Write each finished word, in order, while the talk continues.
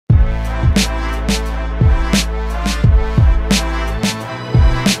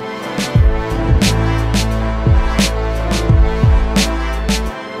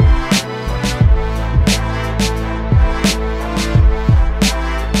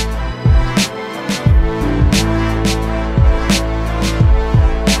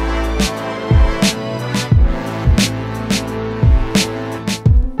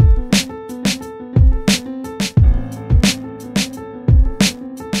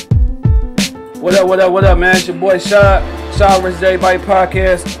What up, man? It's your boy Shad. Shad vs. Everybody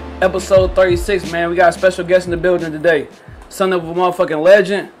podcast, episode 36, man. We got a special guest in the building today. Son of a motherfucking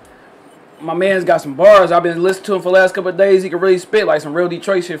legend. My man's got some bars. I've been listening to him for the last couple of days. He can really spit like some real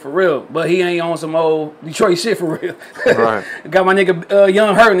Detroit shit for real. But he ain't on some old Detroit shit for real. Right. Got my nigga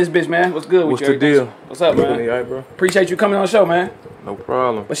Young Herk in this bitch, man. What's good with you? What's the deal? What's up, man? All right, bro. Appreciate you coming on the show, man. No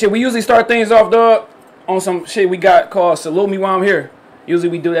problem. But shit, we usually start things off, dog, on some shit we got called Salute Me While I'm Here. Usually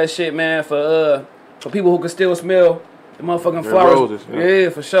we do that shit, man, for people who can still smell the motherfucking flowers. Roses, yeah,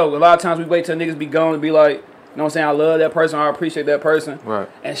 for sure. A lot of times we wait till niggas be gone to be like, you know what I'm saying, I love that person, I appreciate that person. Right.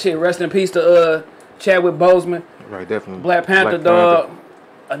 And shit, rest in peace to Chadwick Boseman. Right, definitely. Black Panther, dog.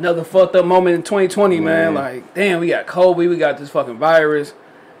 Another fucked up moment in 2020, man. Like, damn, we got Kobe, we got this fucking virus.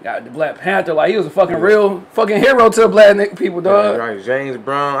 Got the Black Panther, like he was a fucking real fucking hero to the black people, dog. Right, James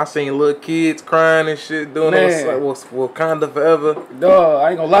Brown. I seen little kids crying and shit doing it. Wakanda forever. Dog, I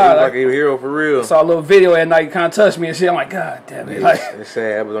ain't gonna lie. Like a hero for real. I saw a little video at night, kind of touched me and shit. I'm like, God damn it. Like, it's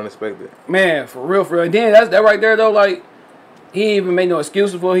sad. It was unexpected. Man, for real, for real. And then that right there though, like, he ain't even made no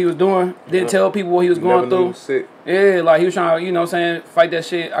excuses for what he was doing. Didn't tell people what he was going through. He was sick. Yeah, like he was trying to, you know what I'm saying, fight that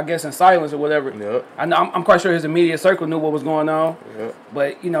shit, I guess, in silence or whatever. Yep. I'm quite sure his immediate circle knew what was going on. Yep.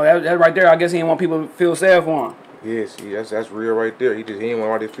 But, you know, that right there, I guess he didn't want people to feel sad for him. Yeah, see, that's real right there. He didn't want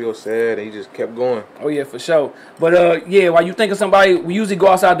anybody to feel sad, and he just kept going. Oh, yeah, for sure. But, yeah, while you think of somebody, we usually go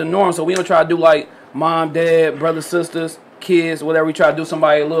outside the norm, so we don't try to do, like, mom, dad, brothers, sisters, kids, whatever. We try to do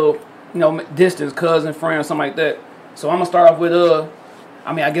somebody a little, you know, distance, cousin, friend, something like that. So I'm going to start off with,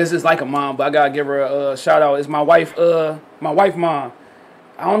 I mean, I guess it's like a mom, but I gotta give her a shout out. It's my wife mom.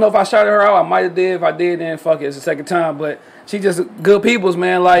 I don't know if I shouted her out. I might have did. If I did, then fuck it. It's the second time. But she just good peoples,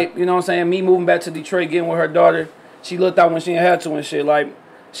 man. Like, you know what I'm saying? Me moving back to Detroit, getting with her daughter. She looked out when she didn't have to and shit. Like,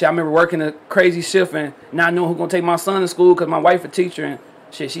 shit, I remember working a crazy shift and not knowing who gonna take my son to school because my wife a teacher and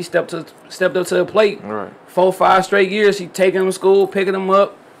shit. She stepped up to the plate. Right. 4-5 straight years. She taking them to school, picking them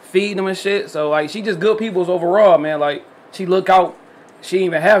up, feeding them and shit. So like, she just good peoples overall, man. Like, she look out. She didn't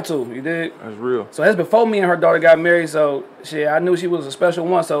even have to, you dig? That's real. So that's before me and her daughter got married, so shit, I knew she was a special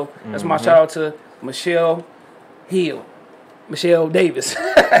one, so that's my shout out to Michelle Davis.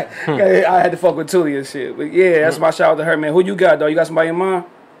 I had to fuck with Tully and shit. But yeah, that's my shout out to her, man. Who you got, though? You got somebody in mind?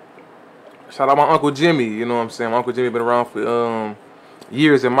 Shout out my Uncle Jimmy, you know what I'm saying? My Uncle Jimmy been around for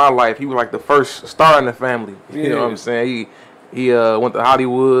years in my life. He was like the first star in the family. You know what I'm saying? He went to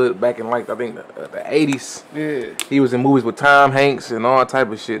Hollywood back in, like, I think the 80s. Yeah. He was in movies with Tom Hanks and all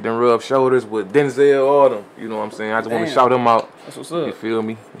type of shit. Then rubbed shoulders with Denzel, all them. You know what I'm saying? I just want to shout him out. That's what's up. You feel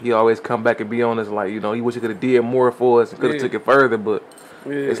me? He always come back and be on us like, you know, he wish he could have did more for us and could have took it further, but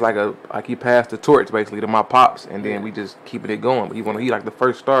it's like he passed the torch basically to my pops, and then we just keeping it going. But he like the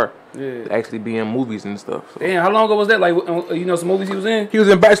first star to actually be in movies and stuff. So. Damn, how long ago was that? Like, you know, some movies he was in? He was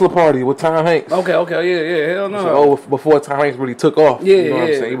in Bachelor Party with Tom Hanks. Okay, yeah, hell no. So, before Tom Hanks really took off. Yeah, you know what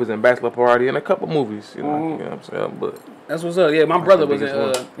I'm saying? He was in Bachelor Party and a couple movies. You know what I'm saying? But that's what's up. Yeah, my brother was in.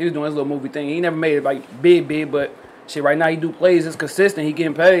 He was doing his little movie thing. He never made it like big, but. Shit, right now he do plays. It's consistent. He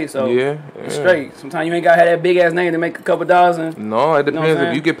getting paid, so it's straight. Sometimes you ain't gotta have that big ass name to make a couple dollars. No, it depends. You know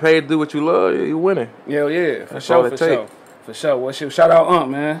if you get paid to do what you love, you winning. Yeah, for sure. Well, shoot, shout out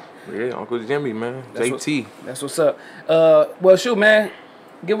Unc, man. Yeah, Uncle Jimmy, man. JT. That's what's up. Well, shoot, man.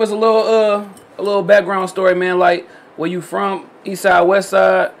 Give us a little background story, man. Like, where you from? East side, west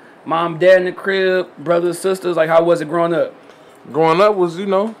side? Mom, dad in the crib, brothers, sisters. Like, how was it growing up? Growing up was, you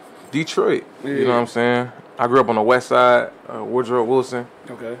know, Detroit. Yeah. You know what I'm saying? I grew up on the west side, Woodrow Wilson.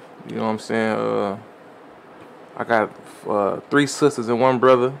 Okay. You know what I'm saying? I got 3 sisters and 1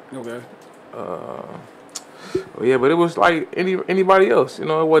 brother. Okay. Yeah, but it was like anybody else. You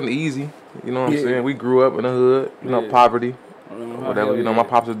know, it wasn't easy. You know what I'm saying? We grew up in the hood, you know, poverty, whatever. You know, my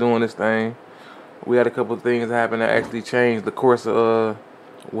pops was doing this thing. We had a couple of things happen that actually changed the course of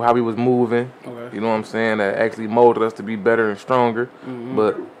how we was moving. Okay. You know what I'm saying? That actually molded us to be better and stronger.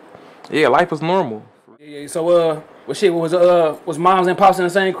 But yeah, life was normal. Yeah, so was moms and pops in the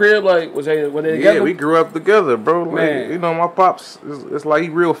same crib? Like, were they together? Yeah, we grew up together, bro. Like, you know, my pops it's like he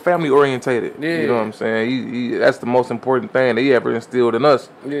real family orientated. Yeah. You know what I'm saying? He that's the most important thing that he ever instilled in us.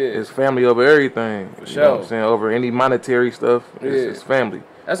 Yeah. Is family over everything. You know what I'm saying? Over any monetary stuff, it's family.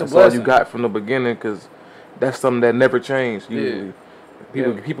 That's a blessing. All you got from the beginning, because that's something that never changed. Usually,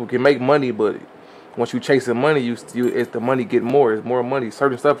 people can make money, but once you chasing money, it's the money get more. It's more money.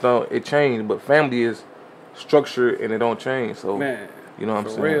 Certain stuff it changed, but family is structured and it don't change. So you know what I'm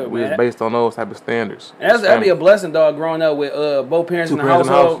saying? Real, we was based on those type of standards. That'd be a blessing, dog. Growing up with both parents in the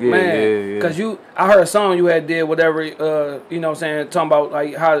household, man. Because I heard a song you had did whatever. You know what I'm saying? Talking about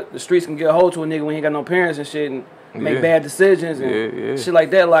like how the streets can get a hold to a nigga when he ain't got no parents and shit. And make bad decisions and shit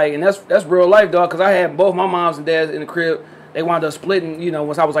like that. Like, and that's real life, dog. Because I had both my moms and dads in the crib. They wound up splitting,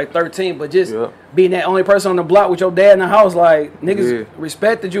 once I was like 13. But just being that only person on the block with your dad in the house, like, niggas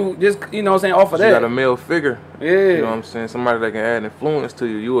respected you just, off of that. You got a male figure. Yeah. You know what I'm saying? Somebody that can add influence to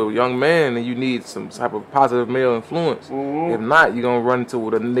you. You a young man and you need some type of positive male influence. If not, you're going to run into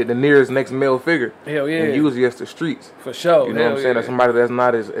the nearest next male figure. Hell yeah. And usually it's the streets. For sure. You know what I'm saying? That's somebody that's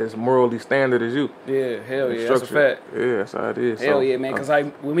not as morally standard as you. Yeah, hell yeah. That's a fact. Yeah, that's how it is. Hell yeah, man. Because,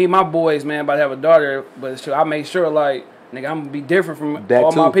 like, with me and my boys, man, about to have a daughter, but I make sure, like, nigga, I'm gonna be different from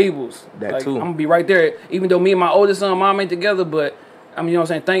all my peoples. That like, too. I'm gonna be right there. Even though me and my oldest son, mom ain't together, but I mean,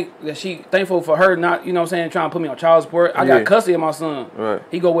 thankful for her not, trying to put me on child support. I got custody of my son. Right.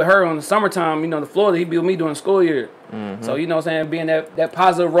 He go with her on the summertime, to Florida. He be with me during the school year. So, being that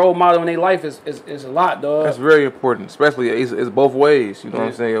positive role model in their life is a lot, dog. That's very important, especially it's both ways. You know what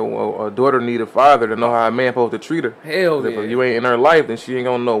I'm saying? A daughter need a father to know how a man supposed to treat her. Hell yeah. If you ain't in her life, then she ain't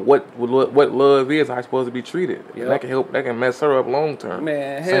gonna know what love is, how she's supposed to be treated. Yep. That can mess her up long term.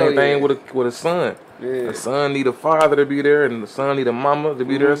 Man, hell Same thing with a son. Yeah. The son need a father to be there, and the son need a mama to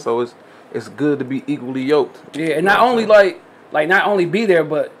be there. So it's good to be equally yoked. Yeah, and not only not only be there,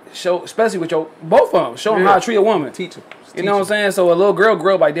 but show, especially with both of them, show them how to treat a woman. Teach them. You know what I'm saying? So a little girl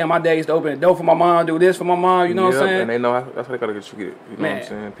grew up like, damn, my dad used to open the door for my mom, do this for my mom. You know what I'm saying? And they know that's how they gotta get treated. You know what I'm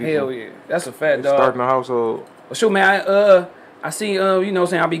saying? People, hell yeah, that's a fact, dog. Starting a household. Well, shoot, man, I see,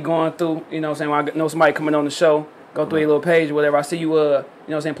 I be going through, when I know somebody coming on the show, go through a little page or whatever. I see you,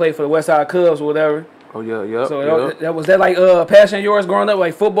 play for the West Side Cubs or whatever. Oh yeah, yeah. So was that like passion of yours growing up,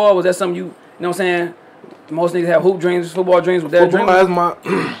 like football? Was that something you know what I'm saying? Most niggas have hoop dreams, football dreams. With that dream?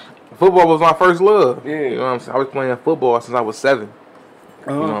 Football was my first love. Yeah. You know what I'm saying? I was playing football since I was 7.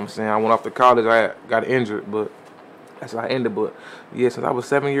 You know what I'm saying? I went off to college. I got injured, but that's how I ended. But yeah, since I was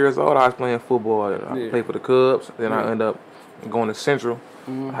 7 years old, I was playing football. I played for the Cubs. Then I ended up going to Central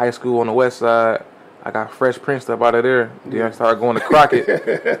High School on the West Side. I got Fresh Prince up out of there. Then I started going to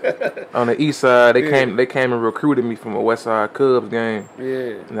Crockett on the East Side. They came and recruited me from a West Side Cubs game.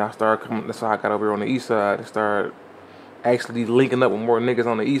 Yeah. And I started coming. That's how I got over here on the East Side. I started actually linking up with more niggas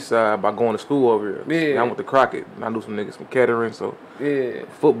on the East Side by going to school over here. Yeah. I went to Crockett. And I knew some niggas from Kettering. So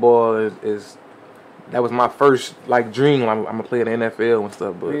football is that was my first like dream. I'm gonna play in the NFL and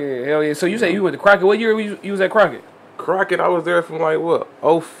stuff. But yeah, hell yeah. So you say you went to Crockett. What year you was at Crockett? Crockett, I was there from like what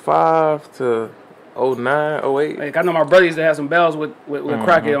 05 to 09, 08. Like, I know my brothers that had some bells with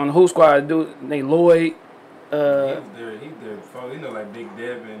Crockett on the Who Squad. Dude named Lloyd. He's there before. You know, like Big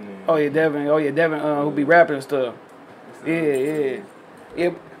Devin. Devin. Who be rapping and stuff. Yeah.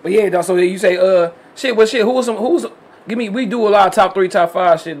 But yeah, dog. So you say give me. We do a lot of top 3, top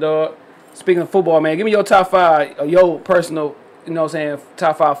 5 shit, dog. Speaking of football, man, give me your top 5 of your personal. You know what I'm saying?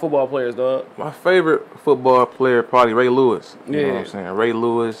 Top 5 football players, dog. My favorite football player probably Ray Lewis. You know what I'm saying? Ray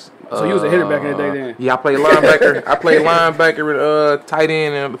Lewis. So you was a hitter back in the day then? Yeah, I played linebacker. I played linebacker and tight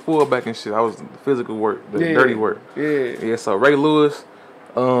end and the fullback and shit. I was the physical work, the dirty work. Yeah, so Ray Lewis.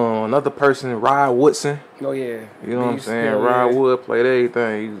 Another person, Rod Woodson. Oh, yeah. You know what I'm saying? Rod Wood played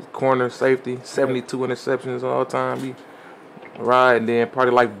everything. He was corner, safety, 72 interceptions all time. Right, and then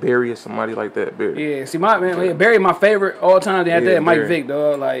probably like Barry or somebody like that. Barry. Yeah, see, Barry, my favorite all time. Then after that, Mike Vick,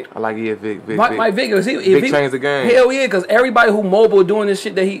 dog. Like I like Vick. Mike Vick, Vick changed the game. Hell yeah, because everybody who mobile doing this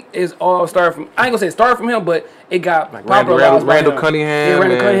shit that he is all started from. I ain't gonna say start from him, but it got like popularized. Randall Cunningham. Yeah,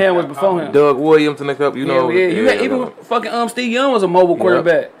 Randall Cunningham was before him. Doug Williams in the cup, you know. Yeah, you had even fucking Steve Young was a mobile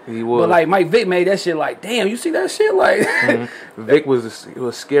quarterback. He was. But like Mike Vick made that shit like, damn, you see that shit like. Vick was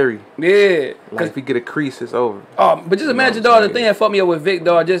scary. Yeah, like if he get a crease, it's over. Oh, but just imagine, dog, the thing that fucked me up with Vick,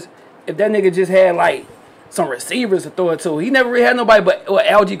 dog. Just if that nigga just had like some receivers to throw it to, he never really had nobody but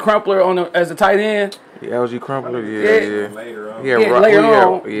Algie Crumpler as a tight end. Yeah, Algie Crumpler, yeah. Later on. Later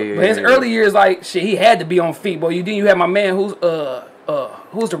on. But his early years, like shit, he had to be on feet, boy. You had my man who's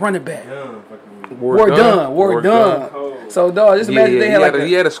the running back. Ward Dunn. So dog, just imagine they had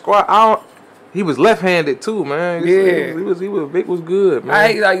he had a squad. He was left-handed too, man. He was Vic was good, man. I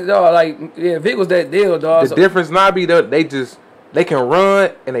ain't like dog, Vic was that deal, dog. The difference not be that they can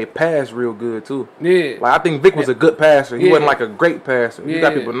run and they pass real good too. Yeah. Like I think Vic was a good passer. He wasn't like a great passer. You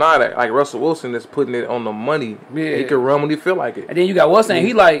got people now that like Russell Wilson that's putting it on the money. Yeah. He can run when he feel like it. And then you got what's saying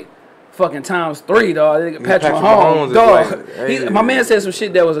he like fucking ×3, dog. Patrick Mahomes, dog. Like, my man said some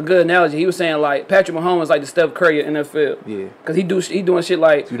shit that was a good analogy. He was saying like Patrick Mahomes is like the Steph Curry of NFL. Yeah. Cause he doing shit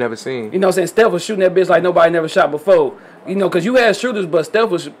like you never seen. You know what I'm saying? Steph was shooting that bitch like nobody never shot before. You know, cause you had shooters, but Steph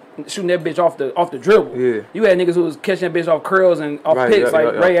was shooting that bitch off the dribble. Yeah. You had niggas who was catching that bitch off curls and off picks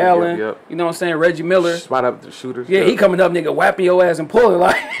like Ray Allen. You know what I'm saying? Reggie Miller. Spot up the shooters. Yeah, he coming up, nigga, whapping your ass and pulling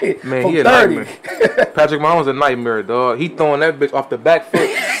like man, from he a 30. nightmare. Patrick Mahomes a nightmare, dog. He throwing that bitch off the back foot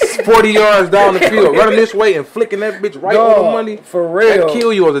 40 yards down the field, running this way and flicking that bitch right on the money. For real. That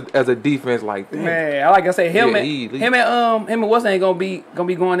kill you as a defense like that. Man, like I say, him and what's ain't gonna be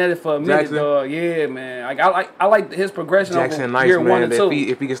going at it for a minute, dog. Yeah, man. Like I like his progression Jackson over year man, 1 and 2.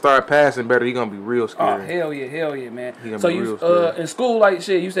 If he can start passing better, he gonna be real scary. Oh, hell yeah, man. So you in school, like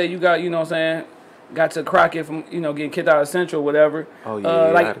shit, you said you got, you know what I'm saying, got to Crockett from, you know, getting kicked out of Central, whatever. Oh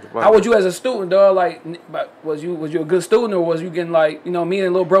yeah. Like, how was you as a student, dog? Like, was you a good student, or was you getting like, you know, me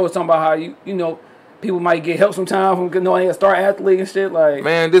and little bro was talking about how you know, people might get help sometimes from knowing a star athlete and shit. Like,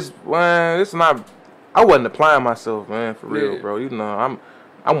 man, this not. I wasn't applying myself, man, for real, bro. You know,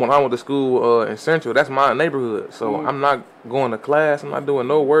 I went to school in Central. That's my neighborhood. So I'm not going to class. I'm not doing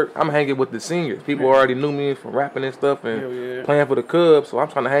no work. I'm hanging with the seniors. People already knew me from rapping and stuff and playing for the Cubs. So I'm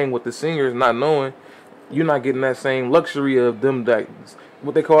trying to hang with the seniors, not knowing you're not getting that same luxury of them that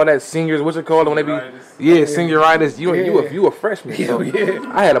what they call that seniors. What's it called when they be senioritis? You a freshman. So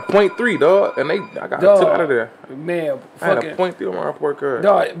I had a .3, dog, and I got took out of there. Man, I had a .3 on my report card.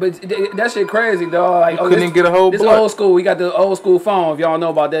 Dog, but that shit crazy, dog. Like, couldn't get a whole. This old school. We got the old school phone. If y'all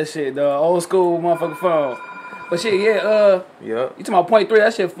know about that shit, the old school motherfucking phone. But shit, yeah. You talking about .3?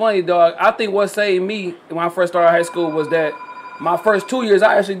 That shit funny, dog. I think what saved me when I first started high school was that my first 2 years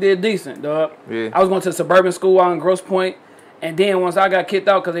I actually did decent, dog. Yeah. I was going to a suburban school out in Grosse Pointe. And then once I got kicked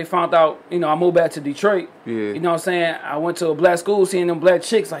out because they found out, you know, I moved back to Detroit. Yeah. You know what I'm saying? I went to a black school, seeing them black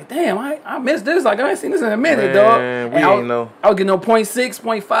chicks. Like, damn, I missed this. Like, I ain't seen this in a minute, dog. And I was getting no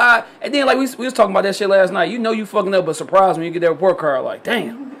 .6, .5. And then, like, we was talking about that shit last night. You know you fucking up, but surprise when you get that report card. Like,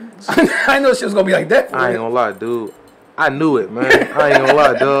 damn. I know shit was going to be like that. I ain't going to lie, dude. I knew it, man. I ain't gonna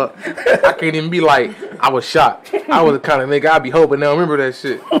lie, dog. I can't even be like, I was shocked. I was the kind of nigga I'd be hoping they'll remember that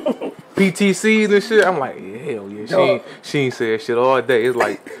shit. PTCs and shit. I'm like, yeah, hell yeah. She ain't said shit all day.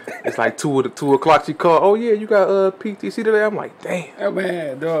 It's like 2 o'clock. She called. Oh yeah, you got PTC today. I'm like, damn. Oh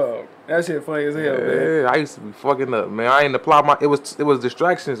man, dog. That shit funny as hell, man. Yeah, I used to be fucking up, man. I ain't apply my. It was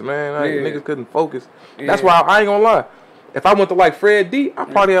distractions, man. Niggas couldn't focus. That's why I ain't gonna lie. If I went to like Fred D, I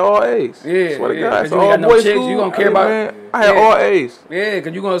probably had all A's. Yeah, swear to God. So all boys school, you gonna care about? Man, I had all A's. Yeah,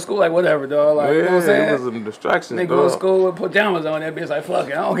 cause you going to school like whatever, dog. Like, you know what I'm saying? It was some distractions, dog. They go to school with pajamas on. That bitch like, fuck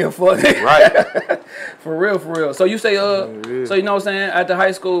it, I don't give a fuck. Right. For real. So you say, so you know what I'm saying? After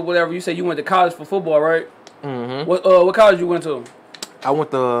high school, whatever, you say you went to college for football, right? Mm-hmm. What college you went to? I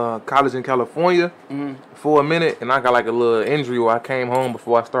went to college in California for a minute, and I got like a little injury where I came home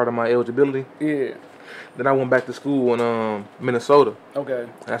before I started my eligibility. Yeah. Then I went back to school in Minnesota. Okay.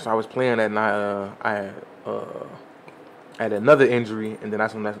 That's why I was playing that night. I had another injury, and then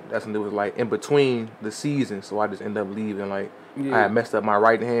that's when it was like in between the seasons. So I just ended up leaving. Like I had messed up my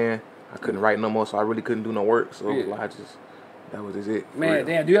right hand. I couldn't write no more, so I really couldn't do no work. So like, that was just it. Man,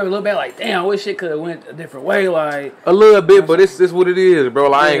 damn. Do you ever look back like, damn, I wish shit could have went a different way? Like a little bit, but it's what it is, bro.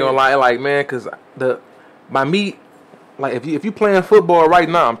 Like, I ain't gonna lie, like man, cause my meat, like if you playing football right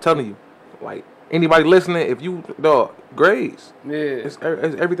now, I'm telling you, like. Anybody listening, if you, dog, grades. Yeah. It's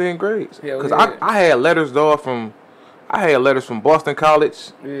everything grades. Because I had letters, dog, from Boston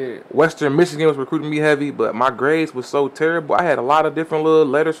College. Yeah. Western Michigan was recruiting me heavy, but my grades was so terrible. I had a lot of different little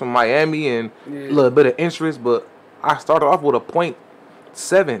letters from Miami and a little bit of interest, but I started off with a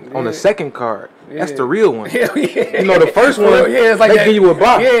 .7 on the second card. That's the real one. Hell yeah. You know, the first one, it's like they give you a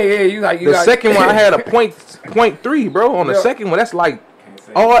box. Yeah. You the second one, I had a .3, bro. On the second one, that's like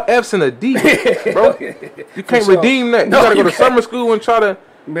all F's and a D, bro. You can't redeem that. You gotta go to summer school and try to.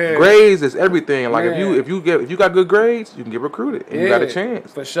 Man. Grades is everything. Like if you got good grades, you can get recruited and you got a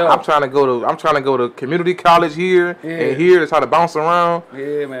chance. For sure. I'm trying to go to community college here and here to try to bounce around.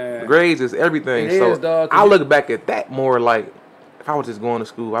 Yeah, man. Grades is everything. I look back at that more like if I was just going to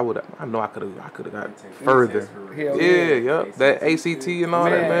school, I know I could have got further. Yep. That ACT and all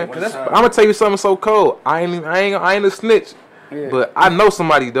that, man. I'm gonna tell you something so cold. I ain't a snitch. Yeah. But I know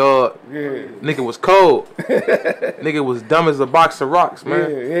somebody, dog. Yeah. Nigga was cold. Nigga was dumb as a box of rocks,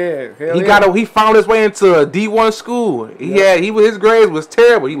 man. He found his way into a D1 school. His grades was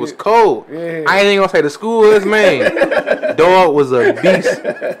terrible. He was cold. Yeah. I ain't gonna say the school is man. Dog was a beast.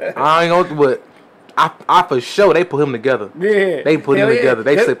 But I for sure they put him together. Yeah, they put him together.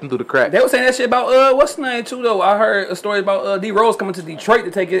 They slipped him through the cracks. They were saying that shit about what's the name too though. I heard a story about D Rose coming to Detroit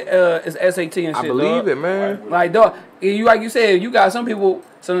to take his SAT and shit. I believe it, man. Like dog, you like you said, you got some people,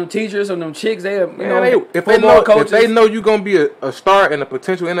 some of them teachers, some of them chicks. They have, if they know you gonna be a star and a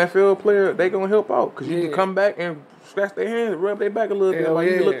potential NFL player, they gonna help out because you can come back and scratch their hands, rub their back a little bit. Like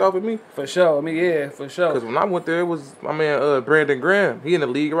you looked off at me for sure. I mean, for sure. Because when I went there, it was my man Brandon Graham. He in the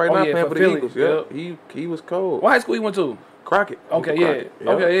league right now playing for the Eagles. Yeah, he was cold. What high school he went to? Crockett. Okay,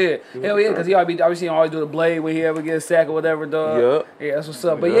 Okay, Hell yeah, because he obviously always do the blade when he ever gets sacked or whatever, dog. Yeah, that's what's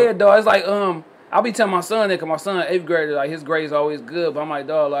up. But yeah, dog, it's like I'll be telling my son that because my son 8th grader, like his grades always good. But I'm like,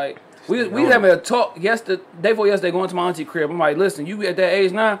 dog, like we was having a talk day before yesterday going to my auntie crib. I'm like, listen, you at that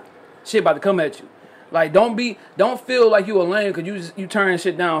age now, shit about to come at you. Like don't feel like you a lame because you turn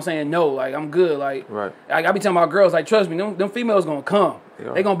shit down saying no. Like I'm good. Like I be telling my girls like trust me, them females gonna come.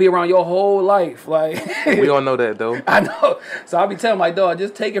 Yeah. They gonna be around your whole life. Like we don't know that though. I know. So I be telling my dog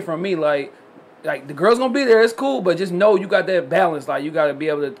just take it from me. Like the girls gonna be there. It's cool, but just know you got that balance. Like you gotta be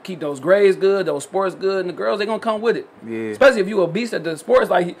able to keep those grades good, those sports good, and the girls they gonna come with it. Yeah. Especially if you a beast at the sports,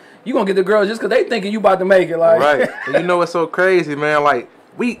 like you gonna get the girls just because they thinking you about to make it. Like right. And you know what's so crazy, man? Like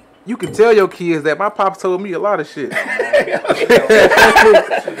you can tell your kids that my pops told me a lot of shit.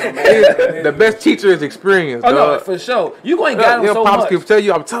 The best teacher is experience, dog. No, for sure. You ain't got them so pops much. Can tell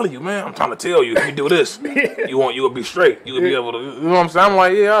you, I'm telling you, man. I'm trying to tell you, if you do this, you'll be straight. You'll be able to, you know what I'm saying? I'm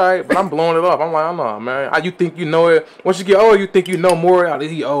like, yeah, all right, but I'm blowing it off. I'm like, I know, man. You think you know it. Once you get older, you think you know more.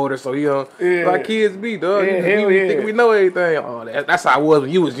 He older, so like kids be, dog. You think we know everything. Oh, that's how I was when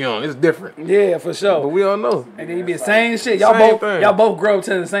you was young. It's different. Yeah, for sure. But we don't know. And then you be the same shit. Y'all both grow up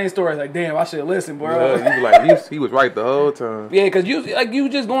telling the same stories. Like, damn, I should have listened, bro. Yeah, you be like, he was right the whole time. Yeah, because you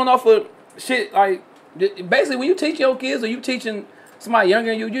just going off of shit. Like, basically, when you teach your kids or you teaching somebody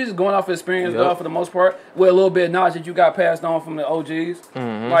younger than you just going off of experience, dog, for the most part, with a little bit of knowledge that you got passed on from the OGs.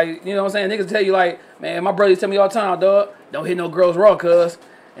 Mm-hmm. Like, you know what I'm saying? Niggas tell you, like, man, my brothers tell me all the time, dog, don't hit no girls raw, cuz.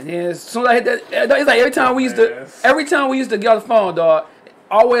 And then as soon as I hit that, it's like every time we used to get on the phone, dog,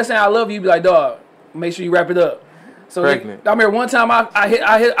 always saying I love you, be like, dog, make sure you wrap it up. So I remember one time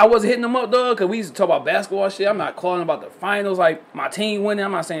I wasn't hitting them up, dog, because we used to talk about basketball shit. I'm not calling about the finals, like my team winning.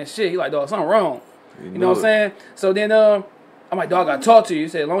 I'm not saying shit. He like, dog, something wrong. You know what I'm saying? So then I'm like, dog, I talk to you. He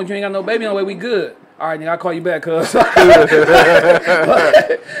said, as long as you ain't got no baby on the way, we good. All right, nigga, I'll call you back, cuz.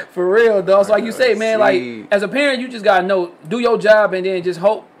 For real, dog. So like you say, man, like as a parent, you just gotta know, do your job and then just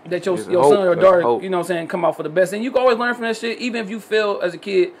hope that your son or daughter, you know what I'm saying, come out for the best. And you can always learn from that shit. Even if you fail as a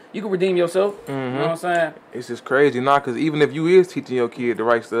kid, you can redeem yourself. Mm-hmm. You know what I'm saying? It's just crazy, because even if you is teaching your kid the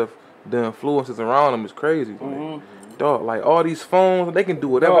right stuff, the influences around them is crazy. Mm-hmm. Dog, like all these phones, they can do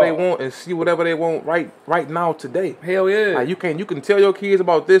whatever they want and see whatever they want right now today. Hell yeah. Like you can tell your kids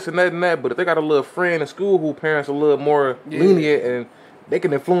about this and that, but if they got a little friend in school who parents are a little more lenient and they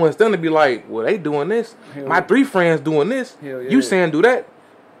can influence them to be like, well, they doing this. My 3 friends doing this. You saying do that.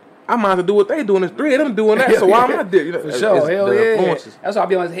 I might have to do what they doing. There's 3 of them doing that, so why am I doing it? For sure, hell yeah. That's why I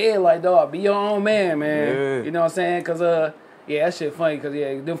be on his head like, dog, be your own man. Yeah. You know what I'm saying? Because, that shit funny.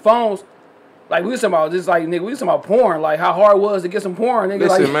 Because, them phones, like, we was talking about, just like, nigga, we was talking about porn. Like, how hard it was to get some porn, nigga.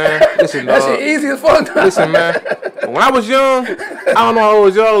 Listen, man. Listen, that shit easy as fuck. Listen, man. When I was young, I don't know how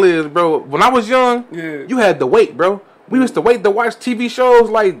old y'all is, bro. When I was young, you had to wait, bro. We used to wait to watch TV shows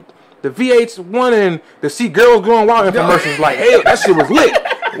like the VH1 and to see girls going wild in commercials. Like, hell, that shit was lit.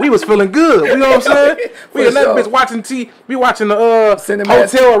 We was feeling good. You know what I'm saying? We in that bitch watching We watching the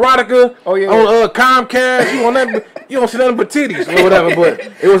Hotel Erotica on Comcast. You don't see nothing but titties or whatever. But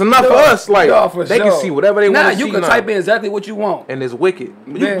it was enough for us. Like they can see whatever they want to see. You can type in exactly what you want, and it's wicked.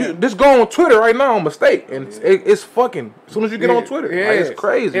 You just go on Twitter right now on mistake, and it's fucking. As soon as you get on Twitter, like, it's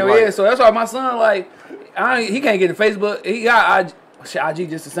crazy. So that's why my son he can't get in Facebook. He got IG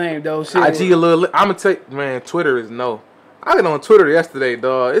just the same though. Shit. IG a little. I'm gonna tell you, man. Twitter is no. I got on Twitter yesterday,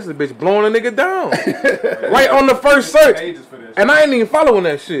 dog. This bitch blowing a nigga down. Right on the first search. And I ain't even following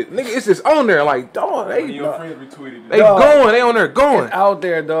that shit. Nigga, it's just on there. Like, dog, they going. They on there going. It's out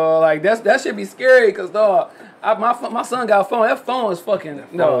there, dog. Like, that should be scary because, dog, my son got a phone. That phone is fucking,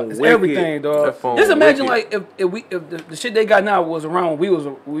 it's wicked. Everything, dog. Just imagine, wicked. Like, if the shit they got now was around when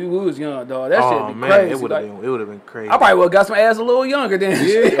we was young, dog. That shit be crazy. It would have been crazy. I probably would have got some ass a little younger then.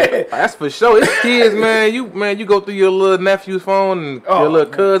 Yeah, that's for sure. It's kids, man. You go through your little nephew's phone and your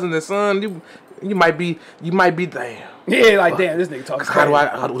little cousin and son. You might be damn. Yeah, like damn, this nigga talking.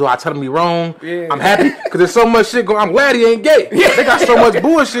 How do I tell him he wrong? Yeah. I'm happy because there's so much shit going. I'm glad he ain't gay. Yeah. They got so much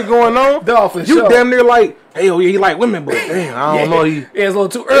bullshit going on. Dog, for you sure. damn near like, hey, oh yeah, he like women, but damn, I don't know. It's a little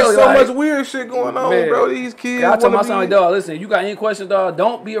too early. There's so much weird shit going on, bro. These kids. I tell my son, like, dog, listen, you got any questions, dog?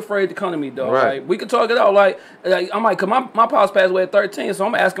 Don't be afraid to come to me, dog. Right. Like, we can talk it out. Like I'm like, cause my pops passed away at 13, so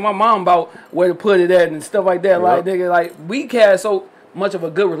I'm asking my mom about where to put it at and stuff like that. Yep. Like, nigga, like we had so much of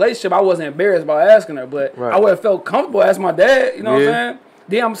a good relationship. I wasn't embarrassed about asking her, but I would have felt comfortable asking my dad. You know what I'm saying?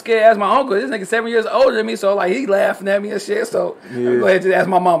 Then I'm scared to ask my uncle. This nigga 7 years older than me, so like he laughing at me and shit. So I'm go ahead and just ask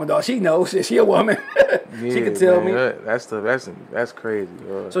my mama, dog. She knows shit. She a woman. She can tell me. That's crazy.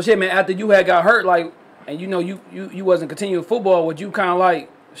 Bro. So shit, man. After you had got hurt, like, and you know you wasn't continuing football, would you kind of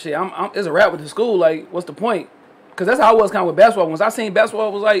like shit? It's a rap with the school. Like, what's the point? Because that's how I was kind of with basketball. Once I seen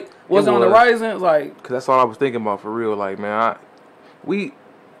basketball was like wasn't on the horizon, it's like. Because that's all I was thinking about for real. Like, man,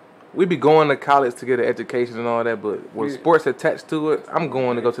 we be going to college to get an education and all that, but with sports attached to it, I'm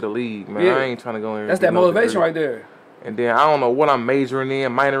going to go to the league, man. I ain't trying to go in. That's that motivation right there. And then I don't know what I'm majoring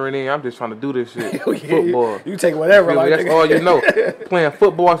in, minoring in. I'm just trying to do this shit. Football. You take whatever. Like, that's all you know. Playing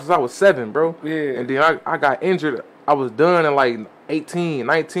football since I was 7, bro. Yeah. And then I got injured. I was done in like 18,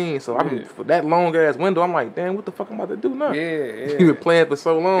 19. So I mean, for that long ass window, I'm like, damn, what the fuck I'm about to do now? Yeah. You been playing for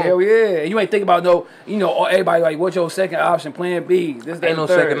so long. Hell yeah. You ain't think about everybody like, what's your second option? Plan B. This, that, ain't no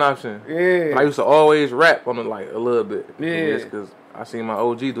third. second option. Yeah. I used to always rap on it like a little bit. Yeah. Because I seen my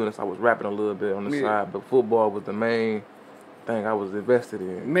OG doing this. I was rapping a little bit on the side, but football was the main thing I was invested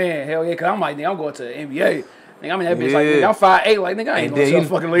in. Man, hell yeah, because I'm like, I'm going to the NBA. Nigga, I'm in that bitch like, nigga, I'm 5'8", like, nigga, I ain't going to the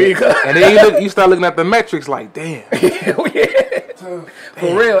fucking league. And then you start looking at the metrics like, damn. Hell yeah.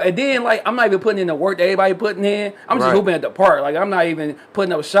 For real. And then, like, I'm not even putting in the work that everybody putting in. I'm just hooping at the park. Like, I'm not even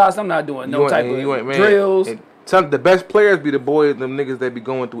putting up shots. I'm not doing no type of drills. The best players be the boys, them niggas that be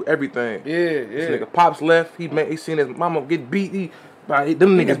going through everything. Yeah. This nigga Pops left. He seen his mama get beat.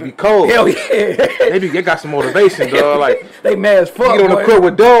 Them niggas be cold. Hell yeah. They got some motivation, dog. Like they mad as fuck. He get on the court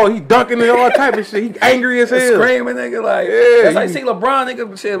with dog. He dunking and all type of shit. He angry as hell. Screaming, nigga. Like, it's like see LeBron,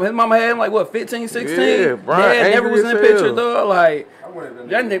 nigga. Shit, his mama had him like what, 15, 16. Yeah, Brian. Never was in the picture, dog. Like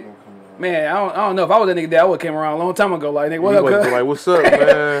that nigga. Man, I don't know if I was that nigga that I would have came around a long time ago. Like, nigga, what up, cuz? Like, what's up,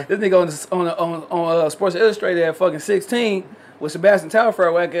 man? This nigga on Sports Illustrated at fucking 16 with Sebastian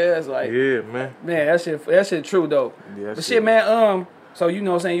Telfair whack ass. Like, yeah, man. Man, that shit true though. Yeah, but shit, man. So you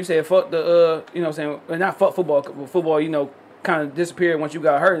know what I'm saying? You said fuck the you know what I'm saying? Not fuck football. Football, you know, kind of disappeared once you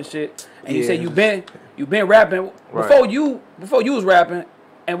got hurt and shit. And you said you been rapping before you was rapping.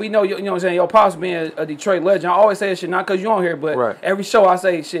 And we know, you know what I'm saying, your pops being a Detroit legend. I always say this shit, not because you on here, but every show I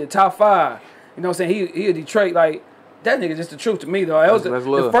say shit, top 5. You know what I'm saying? He a Detroit, like, that nigga just the truth to me, dog. That was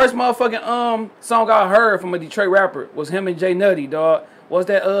the first motherfucking song I heard from a Detroit rapper was him and Jay Nutty, dog. What's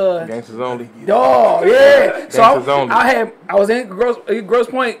that, Gangsters Only. Dog, yeah. So I was in Grosse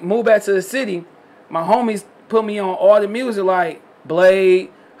Pointe, moved back to the city. My homies put me on all the music like Blade,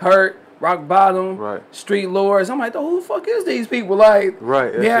 Herk, Rock Bottom, Street Lords. I'm like, who the fuck is these people? Like,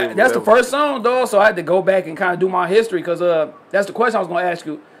 that's the first song, dog. So I had to go back and kind of do my history because that's the question I was going to ask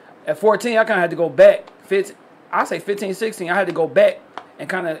you. At 14, I kind of had to go back. 15, 16, I had to go back and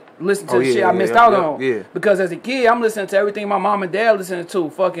kind of listen to the shit I missed out on. Yeah. Because as a kid, I'm listening to everything my mom and dad listening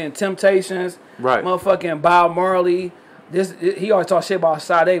to. Fucking Temptations, motherfucking Bob Marley. He always talk shit about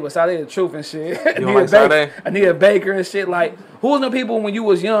Shad, but Shad the truth and shit. Anita Baker and shit. Like, who was the people when you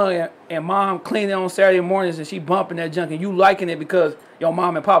was young and mom cleaning on Saturday mornings and she bumping that junk and you liking it because your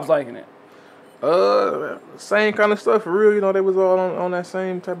mom and pops liking it? Same kind of stuff for real. You know, they was all on that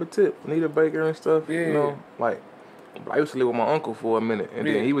same type of tip. Anita Baker and stuff. Yeah. You know, like, I used to live with my uncle for a minute, and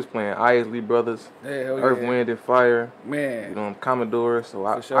then he was playing Isley Brothers, Earth, Wind, and Fire. Man, you know, Commodore. So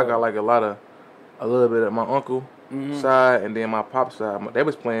I got like a little bit of my uncle side, and then my pop side. They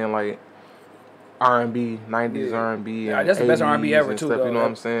was playing like R&B, 90s R&B. Yeah, that's the best R&B ever too. Stuff, you know what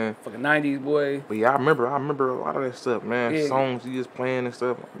I'm saying? Fucking 90s boy. But yeah, I remember a lot of that stuff, man. Yeah. Songs he was playing and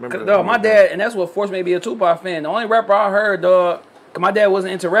stuff. Dog, my dad, and that's what forced me to be a Tupac fan. The only rapper I heard, dog, cause my dad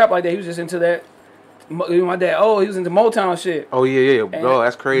wasn't into rap like that. He was just into that. My dad, he was into Motown shit. Oh yeah, bro,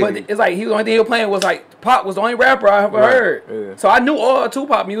 that's crazy. But it's like the only thing he was playing was like Pop was the only rapper I ever heard. Yeah. So I knew all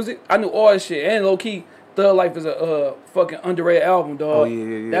Tupac music. I knew all his shit. And low key, Thug Life is a fucking underrated album, dog. Oh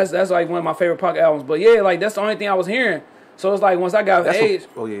yeah. That's like one of my favorite Pac albums. But yeah, like that's the only thing I was hearing. So it's like once I got of age,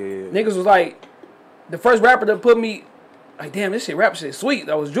 niggas was like, the first rapper that put me like, damn, this rap shit sweet.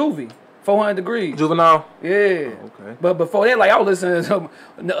 That was Juvie. 400 Degrees. Juvenile? Yeah. Oh, okay. But before that, like, I was listening to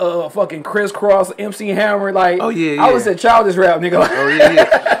some fucking Crisscross, MC Hammer, like, I was a childish rap, nigga.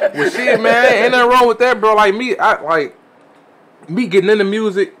 Well, shit, man, ain't nothing wrong with that, bro. Like, me getting into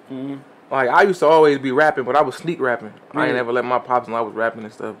music, Like, I used to always be rapping, but I was sneak rapping. Yeah. I ain't ever let my pops know I was rapping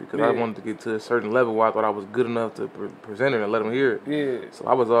and stuff because I wanted to get to a certain level where I thought I was good enough to present it and let them hear it. Yeah. So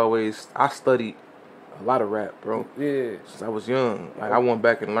I studied a lot of rap, bro. Yeah. Since I was young. Like, I went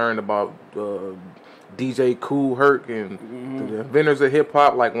back and learned about DJ Kool Herk and the inventors of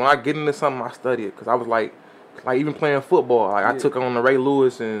hip-hop. Like, when I get into something, I study it because I was like even playing football. Like, I took on the Ray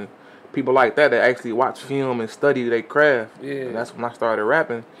Lewis and people like that actually watch film and study their craft. Yeah. And that's when I started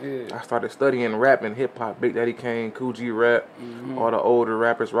rapping. Yeah. I started studying rap and hip hop. Big Daddy Kane, Cool G Rap, all the older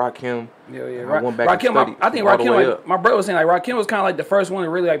rappers, Rakim. Yeah. I went back and studied. I think Rakim, like, my brother was saying, like, Rakim was kind of like the first one to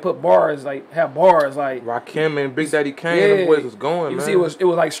really like put bars, like have bars, like Rakim and Big Daddy Kane. The boys was going. You see, it was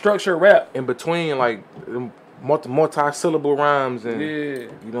like structured rap in between, like multi-syllable rhymes and you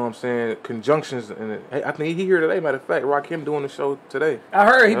know what I'm saying, conjunctions. And I think he here today. Matter of fact, Rakim doing the show today. I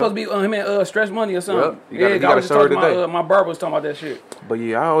heard he supposed to be him and Stretch Money or something. He got a show today. My barber was talking about that shit. But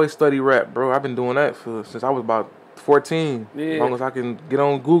yeah, I always study rap, bro. I've been doing that since I was about 14. As long as I can get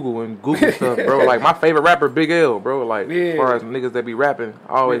on Google and Google stuff, bro. Like, my favorite rapper, Big L, bro. Like, as far as niggas that be rapping,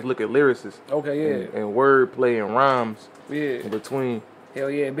 I always look at lyricists. Okay, and wordplay and rhymes. In between. Hell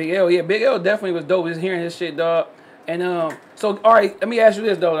yeah, Big L. Yeah, Big L definitely was dope. Just hearing his shit, dog. And so, all right, let me ask you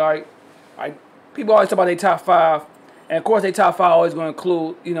this though. All right, people always talk about their top 5, and of course, their top 5 always going to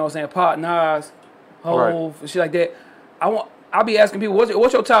include, you know what I'm saying, Pac, Nas, Hov, and shit like that. I'll be asking people,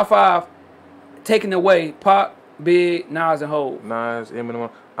 what's your top 5 taking away Pac, Big, Nas, and Hov? Nas, Eminem.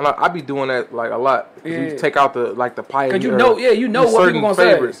 I be doing that like a lot. You take out the pioneer. Cause you know what people gonna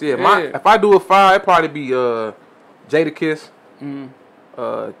favorites. say. Yeah, if I do a 5, it'd probably be Jadakiss,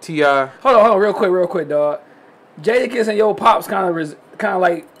 T.I. Hold on, real quick, dog. Jadakiss and Yo Pops kind of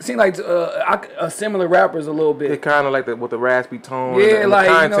like seem like a similar rappers a little bit. They kind of like with the raspy tone. Yeah, and like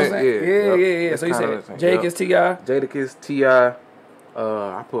the content. You know what I'm saying? Yeah. So you said Jadakiss, T.I. Jadakiss, T.I.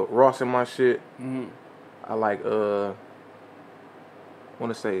 I put Ross in my shit. I like want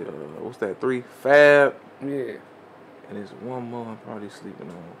to say what's that 3? Fab. Yeah. And there's one more I'm probably sleeping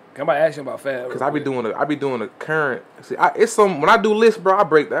on. I'm about to ask you about Fab. Cause I be doing a current. See, it's when I do lists, bro. I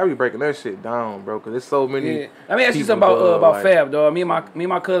be breaking that shit down, bro. Cause there's so many. Yeah. Let me ask you something about Fab, dog. Me and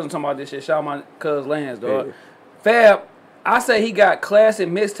my cousin talking about this shit. Shout out my cousin Lance, dog. Yeah. Fab, I say he got classic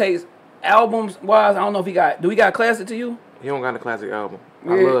mixtapes, albums wise. I don't know if he got. Do he got classic to you? He don't got a classic album.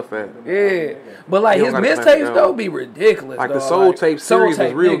 I love Fab. Yeah, but like his mixtapes though be ridiculous. Like the Soul Tape series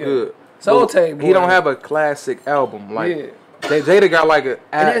was real good. Soul Tape. He don't have a classic album. Like Jada got like a.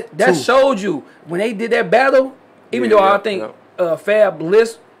 That showed you when they did that battle. Even though I think Fab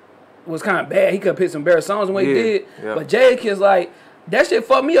list was kind of bad, he could have picked some better songs than what he did. But Jadakiss, like, that shit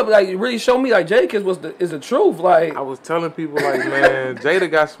fucked me up. Like, it really showed me like Jadakiss is the truth. Like, I was telling people, like, man, Jada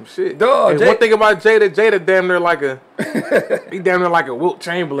got some shit. Dog, one thing about Jada damn near like he damn near like a Wilt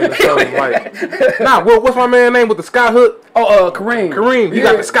Chamberlain or something. Like, what's my man name with the sky hook? Oh, Kareem. Kareem, he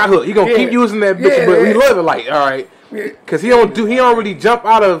got the sky hook. He gonna keep using that bitch, but we love it. Like, all right. Cause he don't really jump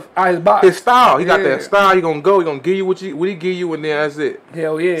out of his style. He got that style. He gonna give you what he give you, and then that's it.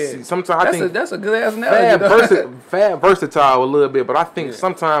 Hell yeah. See, sometimes I think that's a good ass analogy. Fab versatile a little bit, but I think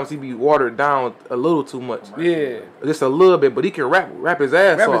sometimes he be watered down a little too much. Yeah, just a little bit. But he can rap his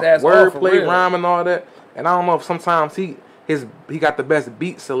ass off. Wordplay, rhyme, and all that. And I don't know if sometimes he got the best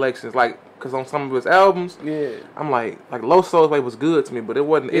beat selections, like. Cause on some of his albums, I'm like Low Soul's Way was good to me, but it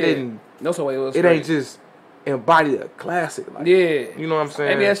wasn't. It didn't. No Soul Way was. It ain't just embody a classic. Like, you know what I'm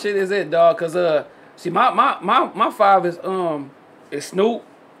saying? Maybe that shit is it, dog. Cause see, my 5 is Snoop.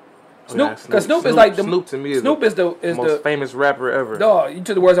 Cause Snoop is like Snoop to me is the most famous rapper ever. Dog, you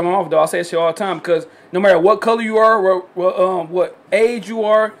took the words out of my mouth, dog. I say that shit all the time. Cause no matter what color you are, what age you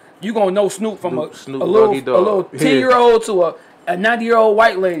are, you gonna know Snoop from a little 10-year-old to a 90-year-old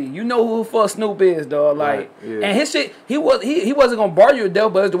white lady. You know who the fuck Snoop is, dog. Like, and his shit, he wasn't gonna bar you to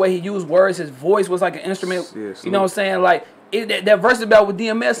death, but it's the way he used words. His voice was like an instrument. You know what I'm saying? Like that verse about with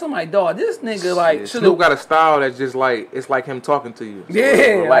DMS. I'm like, dog, this nigga like Snoop got a style that's just like it's like him talking to you.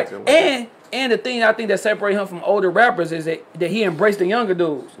 So like and the thing I think that separates him from older rappers is that he embraced the younger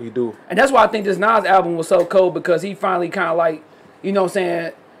dudes. He do, and that's why I think this Nas album was so cold because he finally kind of like, you know what I'm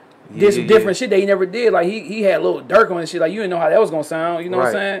saying. Did some different shit that he never did. Like he had Lil Durk on and shit. Like you didn't know how that was gonna sound. You know what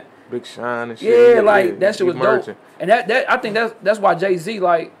I'm saying? Big Sean and shit. Yeah, like that shit was dope. And that I think that's why Jay-Z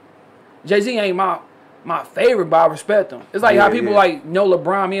ain't my favorite, but I respect him. It's like how people like know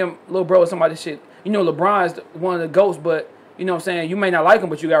LeBron. Me and Lil Bro or somebody shit. You know LeBron's one of the GOATs, but you know what I'm saying. You may not like him,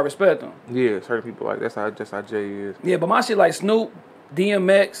 but you gotta respect him. Yeah, certain people like that's how Jay is. Yeah, but my shit like Snoop,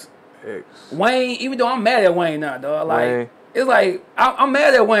 DMX, Wayne. Even though I'm mad at Wayne now, dog. Like. Wayne. It's like I'm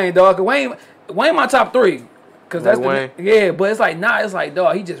mad at Wayne, dog. Wayne my top 3, cause that's Wayne. But it's like it's like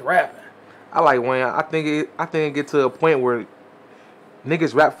dog. He just rapping. I like Wayne. I think it get to a point where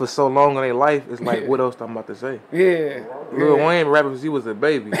niggas rap for so long in their life. It's like, what else I'm about to say? Yeah. Lil Wayne rapping since he was a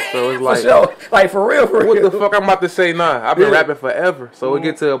baby, so it's like, for sure. Like for real. What the fuck I'm about to say now? I've been rapping forever, so it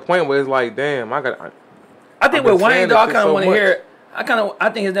get to a point where it's like, damn, I think with Wayne, though, I kind of want to hear. I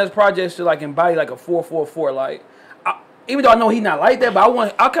think his next project should like embody like a 444. Like, even though I know he's not like that,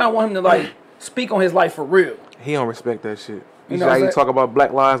 but I kind of want him to like speak on his life for real. He don't respect that shit. You know how you talk about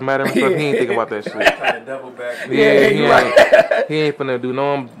Black Lives Matter and stuff. He ain't think about that shit. Trying to double back. He ain't finna do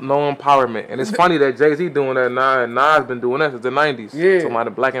no empowerment. And it's funny that Jay-Z doing that now, and Nas been doing that since the 90s. Yeah. Talking about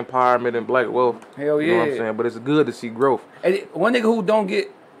the black empowerment and black wealth. Hell yeah. You know what I'm saying? But it's good to see growth. And one nigga who don't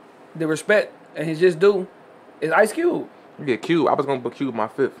get the respect and he just do is Ice Cube. Yeah, Cube. I was gonna put Cube my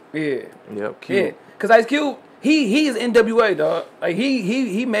fifth. Yeah. Yep, Cube. Yeah. Cause Ice Cube, he is NWA, dog. Like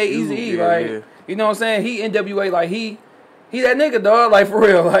he made Eazy-E, like you know what I'm saying? He NWA, like he that nigga, dog, like for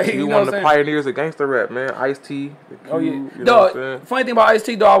real. Like he one of the pioneers of gangster rap, man. Ice-T, oh yeah. Dog, funny thing about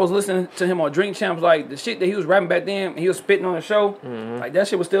Ice-T, dog, I was listening to him on Drink Champs, like the shit that he was rapping back then, he was spitting on the show, like that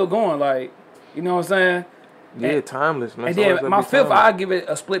shit was still going, like, you know what I'm saying? Yeah, and, timeless, man. And then my fifth, I give it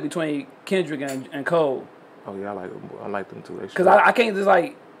a split between Kendrick and Cole. Oh yeah, I like them too. Cause I can't just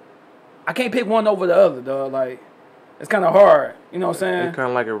like, I can't pick one over the other, dog. Like, it's kind of hard. You know what I'm saying? It's kind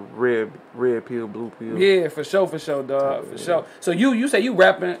of like a red pill, blue pill. Yeah, for sure, dog, for sure. So you say you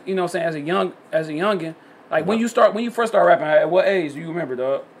rapping, you know what I'm saying, as a youngin'. Like when you first start rapping, at what age do you remember,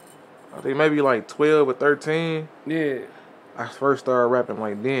 dog? I think maybe like 12 or 13. Yeah. I first started rapping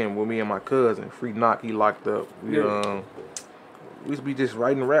like then with me and my cousin. Free Knock, he locked up. We used to be just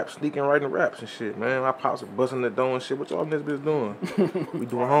writing raps, sneaking writing raps and shit, man. My pops were busting the door and shit. What y'all in this bitch doing? We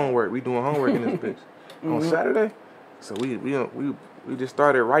doing homework. We doing homework in this bitch. On Saturday. So we just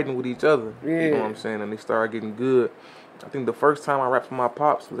started writing with each other. Yeah. You know what I'm saying? And they started getting good. I think the first time I rapped for my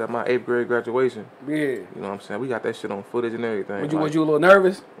pops was at my 8th grade graduation. Yeah. You know what I'm saying? We got that shit on footage and everything. Was you a little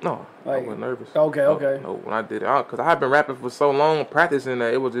nervous? No, like, I wasn't nervous. Okay. No, when I did it, because I had been rapping for so long, practicing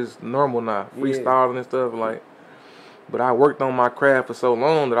that, it was just normal now, freestyling and stuff, like. But I worked on my craft for so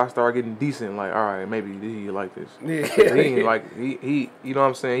long that I started getting decent. Like, all right, maybe he like this. Yeah. He ain't like he. You know what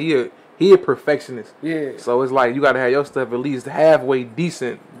I'm saying? He a perfectionist. Yeah. So it's like you gotta have your stuff at least halfway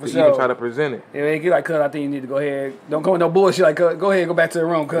decent to even try to present it. Yeah, get like, cuz I think you need to go ahead. Don't come with no bullshit. Like, cuz, go ahead, go back to the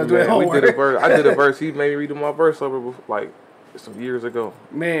room. Cuz do it homework. We did a verse. I did a verse. He made me read my verse over before, like some years ago.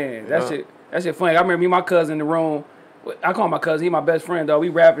 Man, that shit funny. I remember me and my cousin in the room. I call him my cousin. He my best friend, dog. We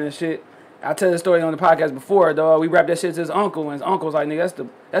rapping and shit. I tell the story on the podcast before, dog. We rapped that shit to his uncle, and his uncle's like, nigga,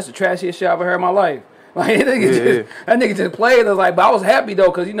 that's the trashiest shit I ever heard in my life. Like, that nigga just played us. Like, but I was happy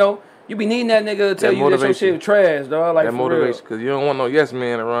though, cause you know you be needing that nigga to tell you that your shit was trash, dog. Like, that motivation, cause you don't want no yes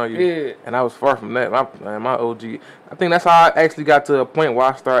man around you. Yeah. And I was far from that. My OG. I think that's how I actually got to a point where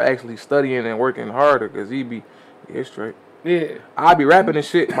I started actually studying and working harder, cause he be straight. Yeah. I be rapping and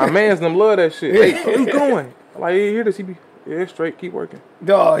shit. My mans them love that shit. Hey, where you going? Like, you hear this? He be. Yeah, straight, keep working.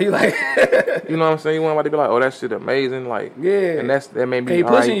 Dog, he like, you know what I'm saying? You want somebody to be like, oh, that shit amazing, like, yeah. And that made me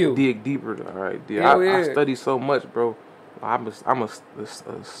dig deeper. All right, I study so much, bro. I'm a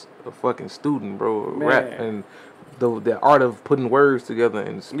fucking student, bro. Man. Rap and the art of putting words together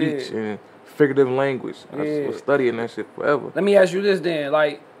in speech and figurative language. I was studying that shit forever. Let me ask you this then,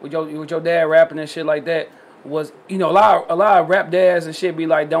 like with your dad rapping and shit like that. Was, you know, a lot of rap dads and shit be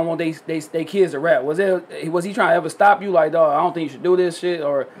like, don't want they kids to rap. Was he trying to ever stop you, like, dog, I don't think you should do this shit?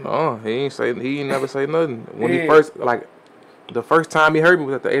 Or no, he ain't never say nothing. When he first, like, the first time he heard me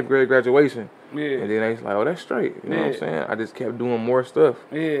was at the 8th grade graduation. Yeah. And then he's like, oh, that's straight. You know what I'm saying? I just kept doing more stuff.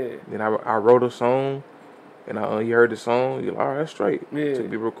 Yeah. Then I wrote a song, and he heard the song. He's like, all right, that's straight. Yeah. To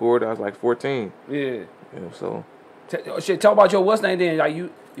be recorded, I was like 14. Yeah. You know, so. Talk about your what's name then. Like,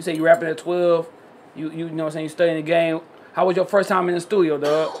 you say you rapping at 12. You know what I'm saying, you studying the game. How was your first time in the studio,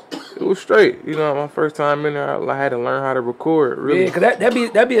 dog? It was straight. You know, my first time in there, I had to learn how to record, really. Yeah, because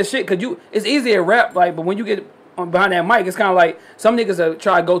that'd be a shit, because it's easy to rap, like, but when you get behind that mic, it's kind of like, some niggas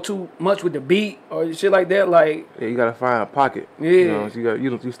try to go too much with the beat or shit like that, like. Yeah, you got to find a pocket. Yeah. You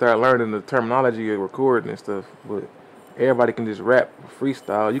know, you start learning the terminology of recording and stuff, but everybody can just rap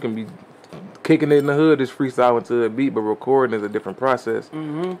freestyle. You can be kicking it in the hood, just freestyle to a beat, but recording is a different process.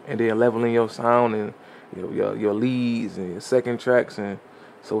 Mm-hmm. And then leveling your sound and your leads and your second tracks, and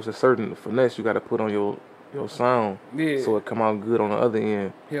so it's a certain finesse you got to put on your sound, so it come out good on the other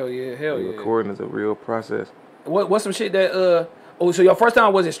end. Hell yeah. Recording is a real process. What's some shit that so your first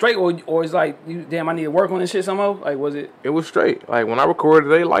time, was it straight or it's like, damn, I need to work on this shit somehow? Like, was it? It was straight. Like, when I recorded,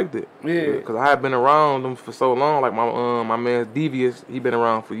 they liked it. Yeah. Because I had been around them for so long. Like, my man Devious, he been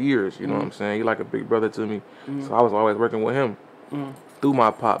around for years. You know what I'm saying? He like a big brother to me. So I was always working with him. through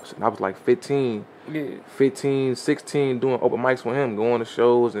my pops. And I was like 15. Yeah. 15, 16, doing open mics with him, going to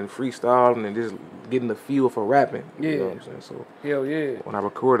shows and freestyling and just getting the feel for rapping. Yeah. You know what I'm saying? So hell yeah. when I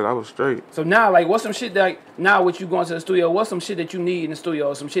recorded, I was straight. So now, like, what's some shit that, like, now with you going to the studio, what's some shit that you need in the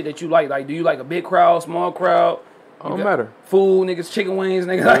studio? Some shit that you like? Like, do you like a big crowd, small crowd? Don't matter. Food, niggas, chicken wings,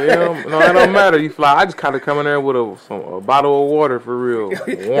 niggas. Yeah, no, that don't matter. You fly. I just kind of come in there with a bottle of water for real.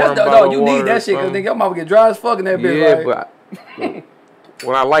 Warm no, you need that shit because nigga, your mouth get dry as fuck in that bitch. Yeah, but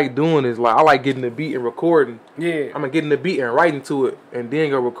what I like doing is like I like getting the beat and recording. Yeah, I'm gonna get in the beat and writing to it and then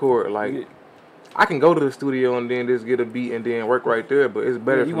go record. Like I can go to the studio and then just get a beat and then work right there. But it's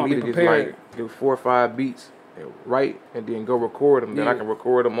better for me to just like do 4 or 5 beats and write and then go record them. Then I can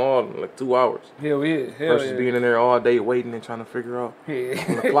record them all in like 2 hours. Hell yeah, versus being in there all day waiting and trying to figure out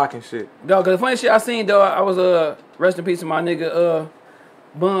on the clock and shit. Dog, cause the funny shit I seen, dog, I was rest in peace to my nigga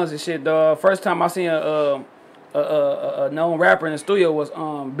Buns and shit, dog. First time I seen a known rapper in the studio was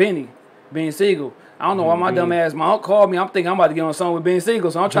Benny Siegel. I don't know why my dumb ass, my uncle called me. I'm thinking I'm about to get on a song with Benny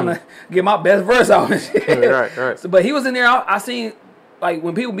Siegel, so I'm trying to get my best verse out and shit. Right. So, but he was in there. I seen like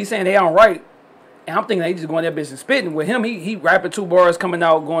when people be saying they don't write, and I'm thinking they just going that bitch and spitting. With him, he rapping 2 bars coming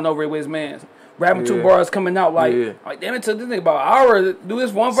out, going over it with his mans. Rapping 2 bars coming out like damn it, took this nigga about an hour to do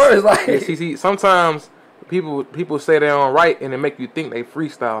this one verse. Like see, sometimes people say they don't write and it make you think they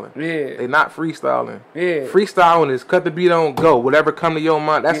freestyling. Yeah. They not freestyling. Yeah. Freestyling is cut the beat on, go. Whatever come to your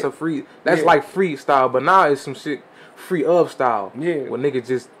mind, that's a free. That's like freestyle. But now it's some shit free of style. Yeah. Where niggas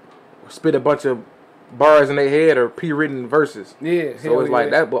just spit a bunch of bars in their head or pre-written verses. Yeah. So it's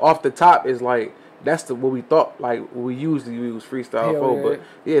like that. But off the top, it's like. That's what we thought, like, what we usually use freestyle for. But,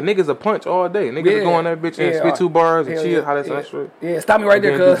 niggas a punch all day. Niggas go on that bitch and spit 2 bars and chill. How that sound straight? Yeah, stop me right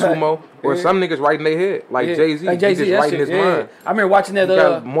there, cuz. 2 more. Or some niggas writing their head. Like Jay-Z. Like Jay-Z, he just writing his mind. I remember watching that. He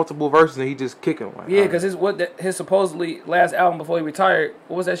got multiple verses and he just kicking. Like, because his supposedly last album before he retired,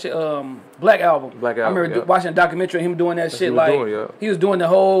 what was that shit? Black Album. Black Album, I remember watching a documentary of him doing that shit. Like, he was doing the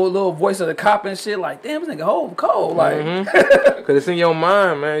whole little voice of the cop and shit. Like, damn, this nigga cold. Like, because it's in your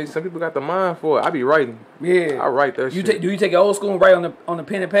mind, man. Some people got the mind for it. I be writing. Yeah, I write that shit. Do you take it old school and write on the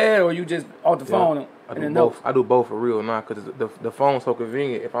pen and pad, or you just off the phone? I do both. I do both for real now, because the phone's so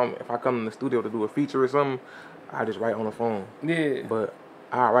convenient. If I come in the studio to do a feature or something, I just write on the phone. Yeah. But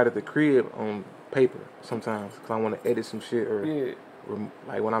I write at the crib on paper sometimes, because I want to edit some shit or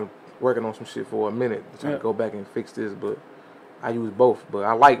like when I'm working on some shit for a minute, to try to go back and fix this. But I use both. But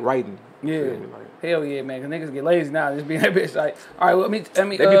I like writing. Yeah. Hell yeah, man. Cause niggas get lazy now. Just being that bitch like, all right, well, let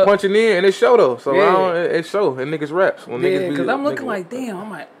me. They be punching in and it show though. So it show and niggas raps. When niggas because I'm looking like, damn.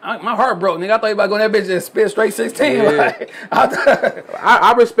 I'm like, my heart broke, nigga. I thought you about going that bitch and spit straight 16. Yeah. Like,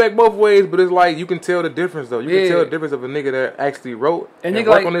 I respect both ways, but it's like you can tell the difference though. You can tell the difference of a nigga that actually wrote and nigga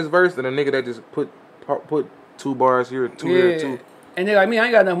work on this verse than a nigga that just put 2 bars here, 2 here, 2. And nigga like me, I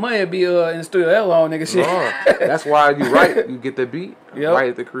ain't got enough money to be in the studio that long, nigga. Shit. No, that's why you write. You get the beat, write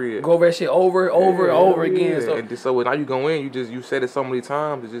at the crib. Go over that shit over again. So, and so now you go in, you said it so many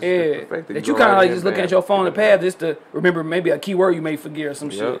times, it's just perfected. That you kind of like just looking at your phone and pad just to remember maybe a keyword you may forget or some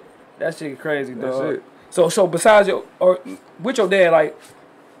shit. That shit crazy, dog. That's it. So besides with your dad, like,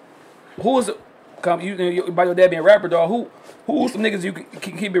 who is by your dad being a rapper, dog? Who some niggas you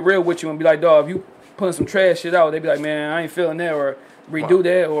can keep it real with you and be like, dog, if you putting some trash shit out, they be like, man, I ain't feeling that, or redo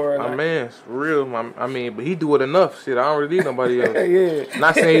that, or my man's real. But he do it enough. Shit, I don't really need nobody else.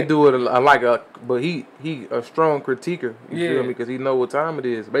 Not saying he do it but he a strong critiquer. You feel me? Because he know what time it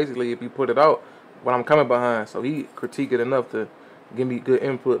is. Basically, if you put it out, what I'm coming behind, so he critique it enough to give me good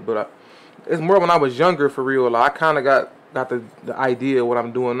input. But it's more when I was younger, for real. Like, I kind of got the idea of what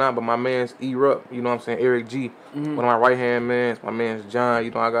I'm doing now. But my man's E-Rup, you know what I'm saying? Eric G, one of my right hand mans. My man's John. You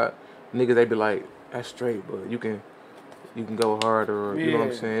know, I got niggas. They be like, that's straight, but you can go harder, or you know what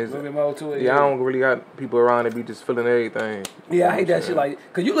I'm saying? A little bit more to it. I don't really got people around that be just feeling everything. Yeah, I hate that shit. Like,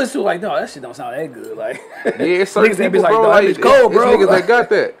 cause you listen to it like, no, that shit don't sound that good. Like, it's certain people, be like, bro, like, it's cold, bro. It's niggas that got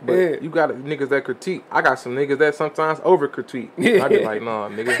that, but you got niggas that critique. I got some niggas that sometimes over critique. I be like, nah,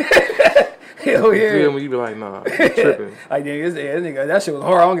 nigga. Hell yeah. You feel me? You be like, nah, you tripping. Like, nigga, that shit was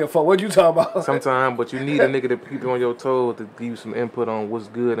hard. I don't give a fuck what you talking about. Sometimes, but you need a nigga to keep you on your toes to give you some input on what's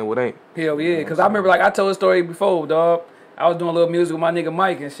good and what ain't. Hell yeah, because I remember, like, I told a story before, dog. I was doing a little music with my nigga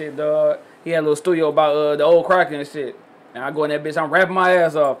Mike and shit, dog. He had a little studio about the old Crocker and shit. And I go in that bitch, I'm rapping my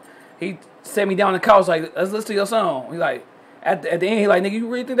ass off. He set me down on the couch, like, let's listen to your song. He like, at the end, he like, nigga, you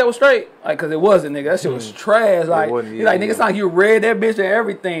really think that was straight? Like, cause it wasn't, nigga. That shit was trash. Like, he like, nigga, it's like you read that bitch and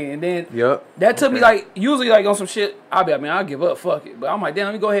everything. And then that took me, like, usually, like, on some shit, I'll be like, man, I'll give up, fuck it. But I'm like, damn,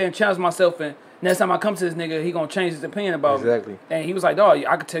 let me go ahead and challenge myself. And next time I come to this nigga, he gonna change his opinion about me. And he was like, dog,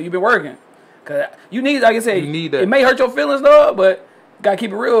 I could tell you been working. Cause you need, like I said, you need that. It may hurt your feelings, dog, but gotta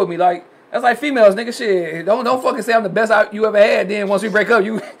keep it real with me. Like, that's like females, nigga. Shit, don't fucking say I'm the best you ever had. Then once we break up,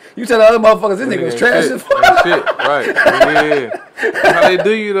 you tell the other motherfuckers this nigga was trash as fuck. Shit, right? Yeah. How they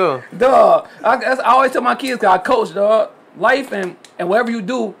do you though? Dog, I always tell my kids, cause I coach, dog. Life and whatever you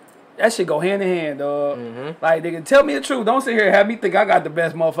do, that shit go hand in hand, dog. Like, nigga, tell me the truth. Don't sit here and have me think I got the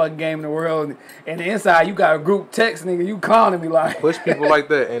best motherfucking game in the world, and the inside you got a group text, nigga. You calling me like push people like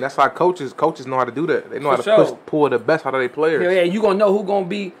that, and that's how coaches know how to do that. They know how to pull the best out of their players. Yeah, you gonna know who gonna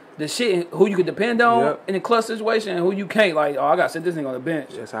be the shit, who you can depend on in a clutch situation, and who you can't. Like, oh, I gotta sit this nigga on the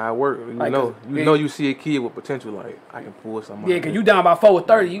bench. That's how it works. You see a kid with potential. Like, I can pull something. Yeah, cause you down by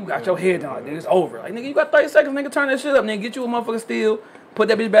 4:30, you got your head down. Like, nigga, it's over. Like, nigga, you got 30 seconds, nigga. Turn that shit up, nigga. Get you a motherfucking steal. Put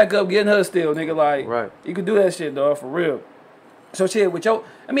that bitch back up. Get in her steal, nigga. Like, you can do that shit, dog, for real. So shit, with your,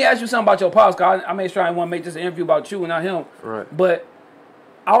 let me ask you something about your pops. Cause I made sure I didn't want to make this an interview about you and not him. Right. But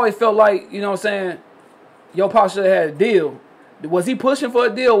I always felt like, you know what I'm saying, your pops should have had a deal. Was he pushing for a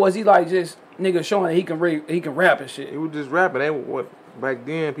deal? Or was he like just nigga showing that he can rap and shit? He was just rapping. Back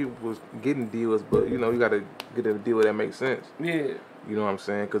then people was getting deals, but you know you gotta get a deal that makes sense. Yeah. You know what I'm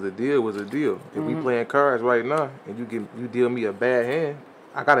saying? Because a deal was a deal. If we playing cards right now and you deal me a bad hand,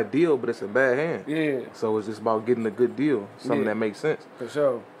 I got a deal, but it's a bad hand. Yeah. So it's just about getting a good deal, something that makes sense. For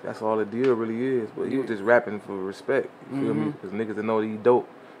sure. That's all the deal really is. But he was just rapping for respect. You feel me? Because niggas that know that he dope.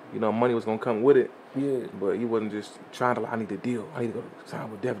 You know, money was gonna come with it. Yeah. But he wasn't just trying to, like, I need a deal. I need to go sign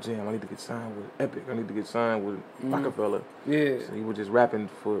with Def Jam. I need to get signed with Epic. I need to get signed with Rockefeller. Yeah. So he was just rapping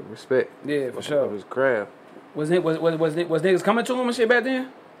for respect. Yeah, for sure. Of his craft. Was niggas coming to him and shit back then?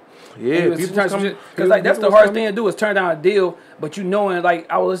 Yeah, because like that's the hardest thing to do is turn down a deal. But you knowing, like,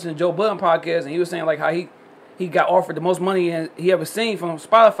 I was listening to Joe Budden podcast and he was saying like how he got offered the most money he ever seen from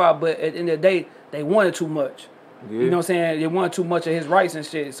Spotify, but at the end of the day they wanted too much. Yeah. You know what I'm saying? They wanted too much of his rights and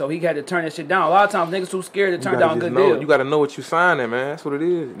shit, so he had to turn that shit down. A lot of times niggas too scared to turn down a good deal. You gotta know what you signing, man. That's what it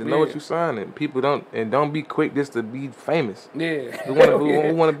is. You know what you signing. People don't be quick just to be famous. Yeah.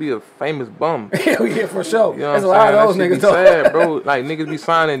 Who wanna be a famous bum? Hell yeah, for sure. You know There's a lot of those niggas, dog. Sad, bro. Like niggas be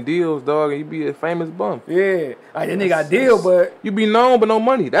signing deals, dog, and you be a famous bum. Yeah. Like that nigga got a deal, but you be known but no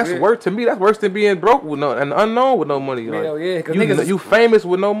money. That's worse to me. That's worse than being broke with and unknown with no money. Like, hell yeah, because you famous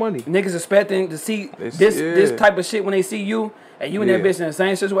with no money. Niggas expecting to see this type of shit when they see you. And you and that bitch in the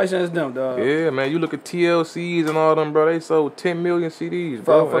same situation as them, dog. Yeah, man. You look at TLCs and all them, bro. They sold 10 million CDs,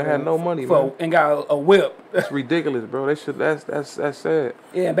 bro. They had no money, man. And got a whip. That's ridiculous, bro. That's sad.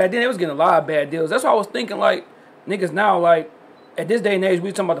 Yeah, back then they was getting a lot of bad deals. That's why I was thinking, like, niggas now, like, at this day and age,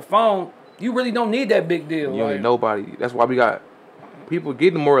 we talking about the phone. You really don't need that big deal. You don't need nobody. That's why we got people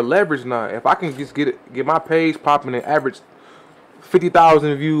getting more leverage now. If I can just get my page popping and average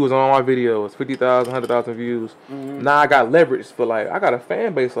 50,000 views on my videos, 50,000, 100,000 views. Now I got leverage for, like, I got a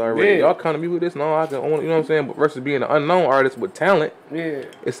fan base already. Y'all come to me with this, no, I can own, you know what I'm saying? But versus being an unknown artist with talent,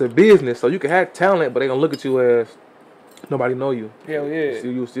 it's a business. So you can have talent, but they gonna look at you as nobody know you. Hell yeah.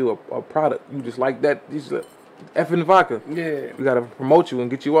 You still a product. You just like that. You just effing vodka. Yeah. We gotta promote you and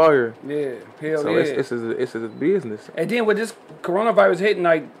get you out here. Yeah. Hell so yeah. It's a business. And then with this coronavirus hitting,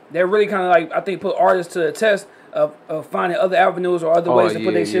 like, that really kind of, like, I think put artists to the test of finding other avenues or other ways to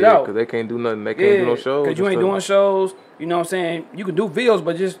put their shit out. Because they can't do nothing. They can't do no shows. Because you ain't doing shows. You know what I'm saying? You can do videos,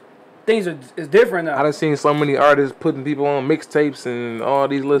 but just things is different now. I done seen so many artists putting people on mixtapes and all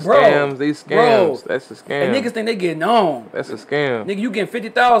these little scams. These scams. That's a scam. And niggas think they getting on. That's a scam. Nigga, you getting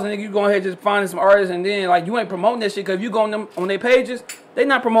 50,000. Nigga, you going ahead just finding some artists and then, like, you ain't promoting that shit. Because if you go on their pages, they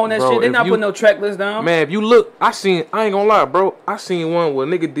not promoting that shit. They not putting no track list down. Man, if you look, I ain't gonna lie, bro. I seen one where a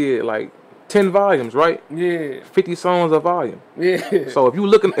nigga did, like, 10 volumes, right? Yeah. 50 songs a volume. Yeah. So if you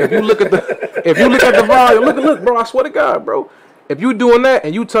look at the volume, look, bro, I swear to God, bro. If you doing that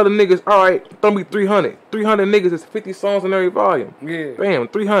and you tell the niggas, all right, throw me 300. 300 niggas is 50 songs in every volume. Yeah. Bam,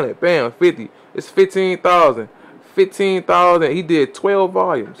 300, bam, 50. It's 15,000. 15,000. He did 12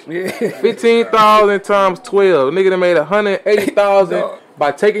 volumes. Yeah. 15,000 times 12. Nigga done made 180,000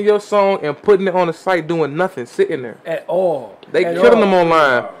 by taking your song and putting it on the site, doing nothing, sitting there at all. They killing them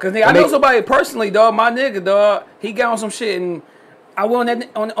online. Cause nigga, I know somebody personally, dog. My nigga, dog. He got on some shit, and I went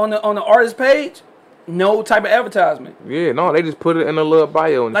on the artist page. No type of advertisement. Yeah, no, they just put it in a little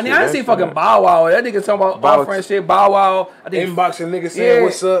bio and shit. I didn't see fucking Bow Wow. That nigga talking about offering shit. Bow Wow. I think inboxing niggas saying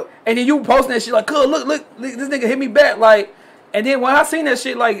what's up. And then you posting that shit like, look, this nigga hit me back like. And then when I seen that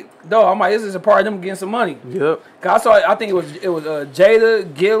shit, like, dog, I'm like, this is a part of them getting some money. Yep. Cause I think it was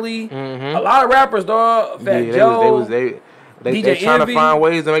Jada, Gilly, a lot of rappers, dog. Fat Joe, they trying to find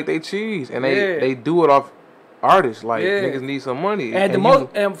ways to make their cheese, and they do it off artists. Like niggas need some money. And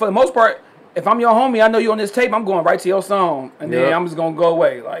for the most part, if I'm your homie, I know you on this tape, I'm going right to your song. And then I'm just going to go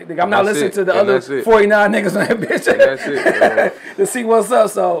away. Like, nigga, I'm not listening to the other 49 niggas on that bitch. That's it, to see what's up.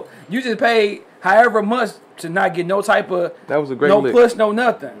 So, you just paid however much to not get no type of... That was a great lick. push, no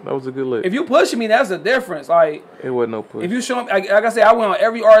nothing. That was a good lick. If you pushing me, that's the difference. Like, it wasn't no push. If you show me... Like I said, I went on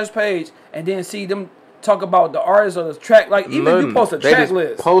every artist page and then see them talk about the artist or the track. Like, even if you post a track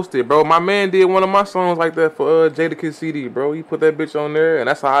list. Posted, bro. My man did one of my songs like that for Jadakiss CD, bro. He put that bitch on there, and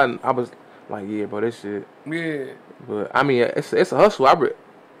that's how I was like, yeah, bro, this shit. Yeah. But, I mean, it's a hustle.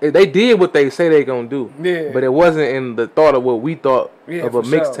 They did what they say they gonna do. Yeah. But it wasn't in the thought of what we thought of a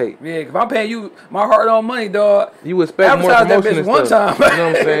mixtape. Yeah, if I'm paying you my hard-earned money, dog. You expect more promotion and one stuff. Time. You know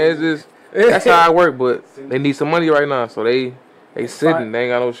what I'm saying? It's just, that's how I work, but they need some money right now, so they sitting. They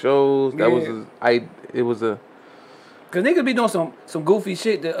ain't got no shows. It was a... Cause niggas be doing some goofy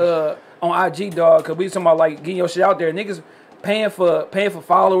shit that, on IG, dog. Cause we talking about like getting your shit out there. Niggas paying for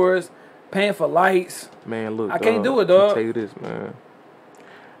followers, paying for likes. Man, look, I can't do it, dog. I'll tell you this, man.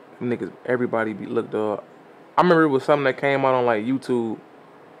 Niggas, everybody look, dog. I remember it was something that came out on like YouTube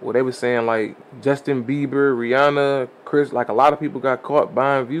where they was saying like Justin Bieber, Rihanna, Chris, like a lot of people got caught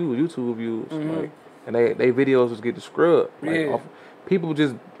buying YouTube views, like, and they videos was getting scrubbed. Like, people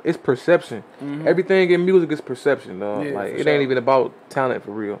just. It's perception. Everything in music is perception, dog. Like it ain't even about talent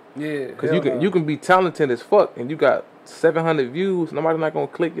for real. Yeah. Because you can be talented as fuck and you got 700 views. Nobody not gonna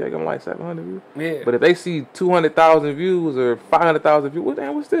click you. Gonna like 700 views. Yeah. But if they see 200,000 views or 500,000 views,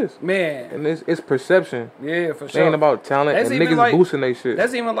 what's this? Man. And it's perception. Yeah, for sure. It ain't about talent. That's and niggas like, boosting they shit.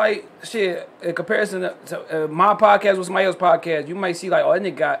 That's even like shit in comparison to my podcast with somebody else's podcast. You might see like, oh, that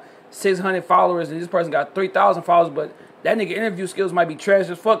nigga got 600 followers and this person got 3,000 followers, but that nigga interview skills might be trash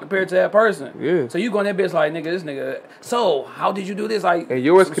as fuck compared to that person. Yeah. So you go in that bitch like, nigga, this nigga. So how did you do this? Like, and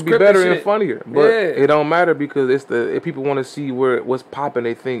yours could be better and funnier, but it don't matter because if people want to see what's popping,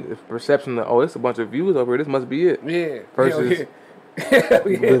 they think the perception that it's a bunch of views over here. This must be it. Yeah. Versus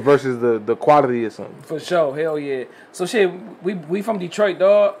versus the quality or something. For sure, hell yeah. So shit, we from Detroit,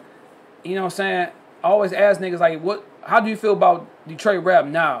 dog. You know what I'm saying? I always ask niggas like, how do you feel about Detroit rap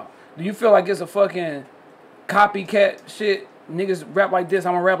now? Do you feel like it's a fucking copycat shit? Niggas rap like this,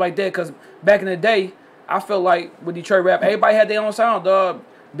 I'm gonna rap like that. Cause back in the day, I felt like with Detroit rap, everybody had their own sound, dog.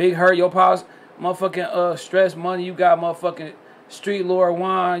 Big Herk, your pops, motherfucking Stress Money. You got motherfucking Street Lord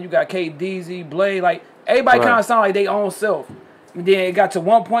Wine. You got KDZ, Blade. Like everybody kind of sound like their own self. And then it got to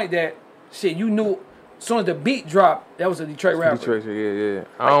one point that shit, you knew as soon as the beat dropped, that was a Detroit rapper. Detroit, yeah.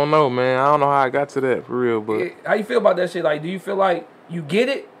 I don't know, man. I don't know how I got to that for real, but how you feel about that shit? Like, do you feel like you get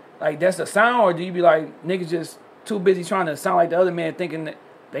it? Like, that's the sound, or do you be like, niggas just too busy trying to sound like the other man thinking that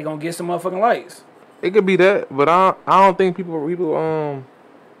they gonna get some motherfucking likes? It could be that, but I don't think people I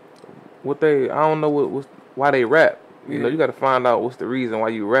don't know why they rap. You know, you got to find out what's the reason why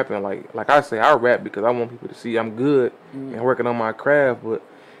you rapping. Like I say, I rap because I want people to see I'm good and working on my craft, but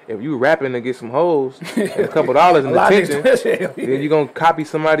if you rapping to get some hoes and a couple dollars in attention, then you gonna copy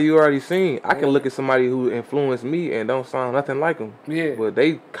somebody you already seen. I can look at somebody who influenced me and don't sound nothing like them. Yeah. But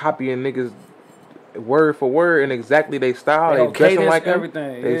they copying niggas word for word and exactly they style. They dressing like them.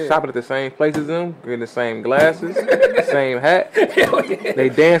 They shopping at the same places them, getting the same glasses, same hat. They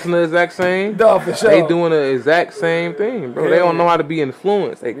dancing the exact same. No, for sure. They doing the exact same thing, bro. They don't know how to be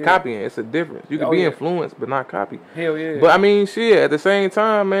influenced. They copying. It's a difference. You can be influenced but not copy. Hell yeah. But I mean, shit. At the same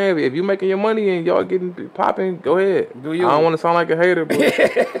time, man, if you making your money and y'all getting popping, go ahead. Do you? I don't want to sound like a hater, but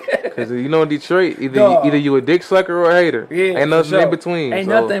because you know in Detroit, either you a dick sucker or a hater. Yeah, ain't nothing in between. Ain't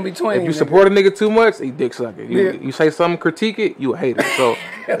nothing in between. If you support a nigga too much, he dick sucker. You say something, critique it, you a hater. So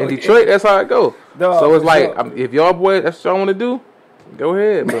in Detroit, that's how it go. So it's like if y'all boys, that's what y'all want to do, go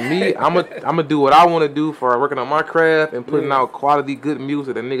ahead. But me, I'm a do what I want to do for working on my craft and putting out quality, good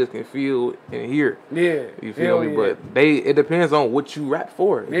music that niggas can feel and hear. Yeah, you feel me? But it depends on what you rap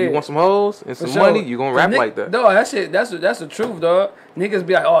for. If you want some hoes and some money, you gonna rap like that. Dog, that shit, that's the truth, dog. Niggas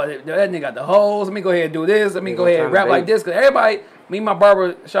be like, oh, that nigga got the hoes. Let me go ahead and do this. Let me go ahead and rap like this. Cause everybody, me and my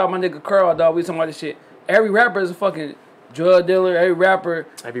barber, shout out my nigga Curl, dog. We talking about this shit. Every rapper is a fucking drug dealer. Every rapper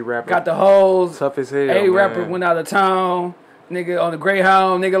got the hoes. Tough as hell. Every rapper went out of town. Nigga on the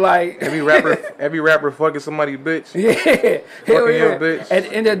Greyhound. Nigga like every rapper fucking somebody bitch. Yeah, hell yeah. Bitch. At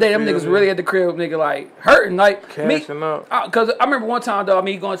the end of the day, them niggas really at the crib, nigga like hurting, like cashing up. Cause I remember one time, dog,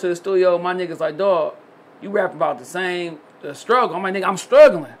 me going to the studio, my niggas like, dog, you rap about the same struggle. I'm like, nigga, I'm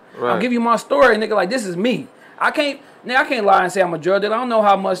struggling. Right. I'll give you my story, nigga. Like this is me. I can't lie and say I'm a drug dealer. I don't know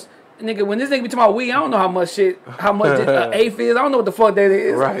how much. Nigga, when this nigga be talking about weed, I don't know how much eighth is. I don't know what the fuck that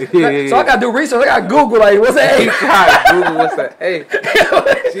is. Right. So I gotta do research. I gotta Google like, what's that eighth? Google what's that eighth.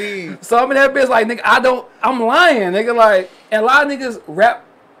 Jeez. So I'm in that bitch like, nigga, I'm lying, nigga. Like, and a lot of niggas rap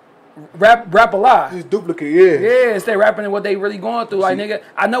rap a lie. Just duplicate, yeah. Yeah, instead of rapping what they really going through. Like, nigga,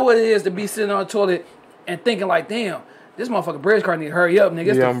 I know what it is to be sitting on the toilet and thinking like, damn, this motherfucking bridge car need to hurry up, nigga.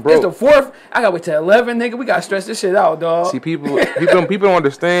 It's the 4th. I gotta wait till 11, nigga. We gotta stress this shit out, dog. See, people don't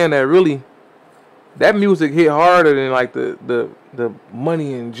understand that really. That music hit harder than like the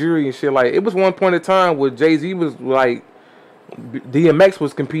money and jewelry and shit. Like, it was one point in time where Jay-Z was like, DMX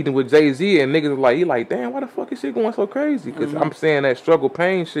was competing with Jay-Z, and niggas was like, he like, damn, why the fuck is shit going so crazy? Because I'm saying that struggle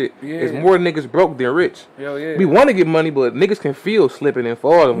pain shit is more niggas broke than rich. Hell yeah. We want to get money, but niggas can feel slipping and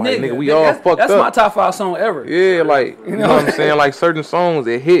falling. Like, nigga, we all fucked up. That's my top 5 song ever. Yeah, like, you know what I'm saying? Like, certain songs,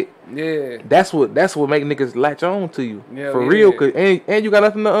 it hit. Yeah. That's what make niggas latch on to you. Yeah, for real. Cause, and you got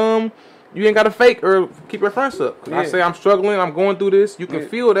nothing to, you ain't got to fake or keep your fronts up. Cause I say I'm struggling, I'm going through this. You can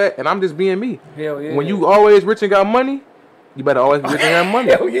feel that, and I'm just being me. Hell yeah. When you always rich and got money, you better always be rich and have money.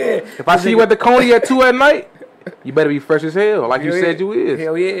 Hell yeah. If I see you at the Coney at 2 at night, you better be fresh as hell, like you said you is.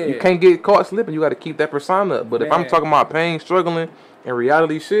 Hell yeah. You can't get caught slipping. You got to keep that persona up. But if I'm talking about pain, struggling, and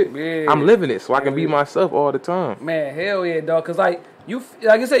reality shit, I'm living it, so I can be myself all the time. Man, hell yeah, dog. Cause like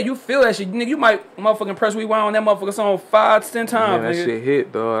I said, you feel that shit. Nigga, you might motherfucking press rewind on that motherfucking song 5 to 10 times. Man, that shit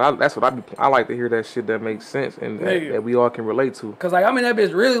hit, dog. That's what I like to hear, that shit that makes sense and that we all can relate to. Cause like, I mean, that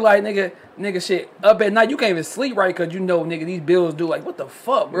bitch really like, nigga shit up at night. You can't even sleep right, cause you know, nigga, these bills do like, what the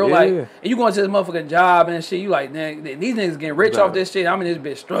fuck, bro? Yeah. Like, and you going to this motherfucking job and shit, you like, nigga, these niggas getting rich off this shit. I'm in this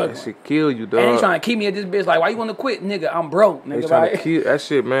bitch struggling. That shit kill you, dog. And they trying to keep me at this bitch. Like, why you want to quit, nigga? I'm broke, nigga. They trying to kill that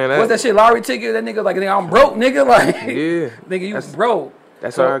shit, man. What's that shit? Lottery ticket? That nigga like, nigga, I'm broke, nigga. Like, yeah, nigga, you broke.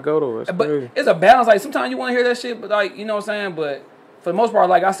 That's how I go though. That's but crazy. It's a balance. Like, sometimes you want to hear that shit, but like, you know what I'm saying? But for the most part,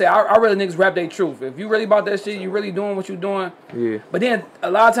 like I said, I really niggas rap their truth. If you really about that shit, you really doing what you doing. Yeah. But then a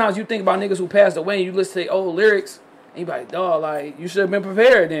lot of times you think about niggas who passed away and you listen to their old lyrics and you be like, dog, like, you should have been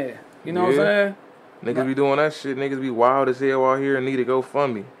prepared then. You know what I'm saying? Niggas be doing that shit. Niggas be wild as hell out here and need to go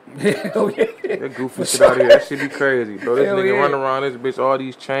fund me. Hell yeah. That goofy shit out here. That shit be crazy, bro. This nigga yeah. running around this bitch, all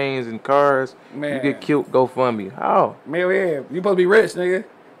these chains and cars. Man. You get killed, go fund me. How? Man, yeah. You supposed to be rich, nigga.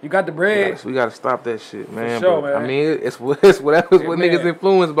 You got the bread. We gotta stop that shit, man. For sure, bro. man. I mean, it's what niggas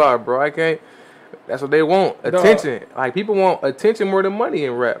influenced by, bro. I can't. That's what they want. Attention. Like, people want attention more than money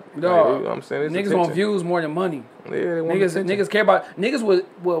in rap. Dog. Like, you know what I'm saying? It's Niggas attention. want views more than money. Yeah, they want Niggas care about. Niggas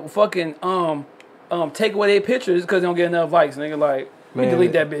will fucking take away their pictures because they don't get enough likes. Nigga, like, man,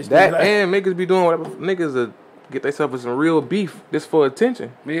 delete that bitch. That like, and niggas be doing whatever. Niggas get themselves with some real beef. This for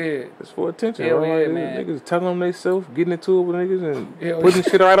attention. Yeah. It's for attention. Hell right? yeah, man. Niggas telling them themselves, getting into it with niggas and putting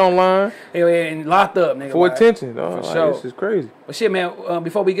shit right online. Hell yeah, and locked up, nigga. For like, attention, dog. For sure. This is crazy. But shit, man,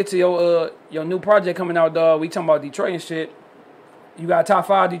 before we get to your new project coming out, dog, we talking about Detroit and shit. You got a top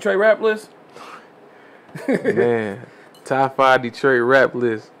 5 Detroit rap list? Man, top 5 Detroit rap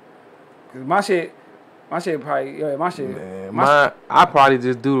list. My shit probably, my shit. Man, I probably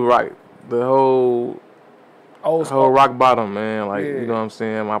just do the whole rock bottom, man. Like, you know what I'm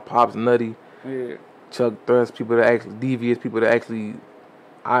saying? My pop's nutty. Yeah. Chuck Thrust, people that actually devious, people that actually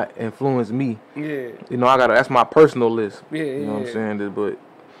influence me. Yeah. You know, that's my personal list. Yeah, you know what I'm saying? But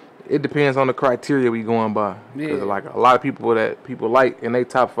it depends on the criteria we going by. Yeah. Because like a lot of people that people like in they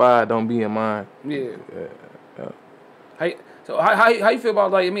top 5 don't be in mine. Yeah. How you feel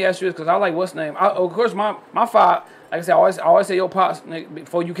about, like, let me ask you this, because I like what's name. Of course, my 5, like I said, I always say your pops, nigga,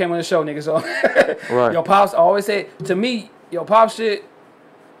 before you came on the show, nigga. So right. Your pops, I always say, to me, your pops shit,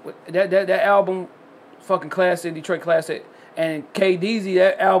 that album, fucking classic, Detroit classic. And KDZ,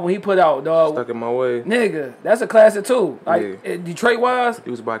 that album he put out, dog. Stuck in My Way. Nigga, that's a classic too. Like, Detroit wise.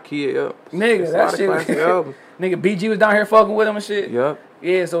 Produced by Kid, yep. Nigga, that shit. Nigga, BG was down here fucking with him and shit. Yep.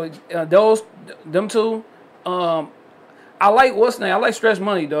 Yeah, so them two. I like what's name? I like Stress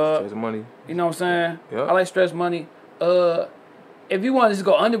Money, dog. Stress Money. You know what I'm saying? Yep. I like Stress Money. If you want to just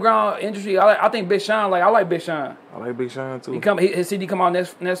go underground industry, I think Big Sean. Like, I like Big Sean. I like Big Sean too. His CD come out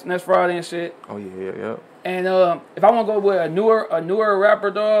next Friday and shit. Oh yeah. And if I want to go with a newer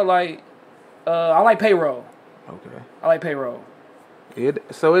rapper, dog, like I like Payroll. Okay. I like Payroll.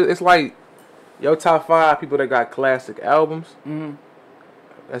 So it's like your top 5 people that got classic albums. Mm-hmm.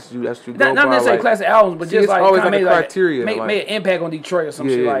 That's you. Not necessarily like, classic albums, but just like always made, criteria. Made an impact on Detroit or some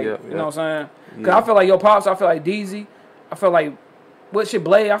shit. Like, you know what I'm saying? Because Yeah. I feel like your pops. I feel like DZ. I feel like what shit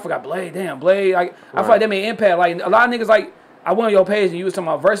Blade. I forgot Blade. Damn Blade. Like, I feel like they made impact. Like, a lot of niggas, like, I went on your page and you was talking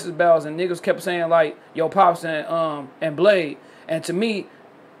about versus battles and niggas kept saying like your pops and Blade. And to me,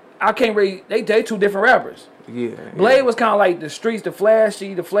 I can't really. They two different rappers. Yeah. Blade was kind of like the streets, the Flash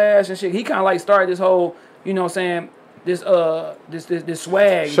and shit. He kind of like started this whole, you know what I'm saying, this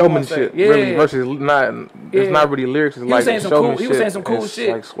swag, showmanship, really, versus not. It's not really lyrics. It's like showmanship. He was saying some cool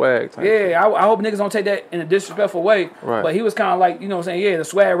shit, like swag type. Yeah, I hope niggas don't take that in a disrespectful way. Right. But he was kind of like, you know what I'm saying? Yeah, the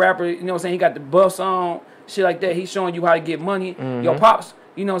swag rapper. You know what I'm saying? He got the buffs on, shit like that. He's showing you how to get money. Your pops,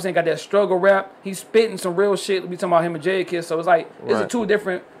 you know what I'm saying? Got that struggle rap. He's spitting some real shit. We talking about him and Jadakiss. So it's like it's two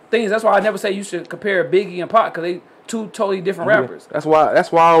different things. That's why I never say you should compare Biggie and Pac because they two totally different rappers. That's why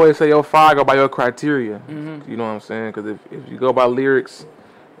I always say your fire go by your criteria. You know what I'm saying? Because if you go by lyrics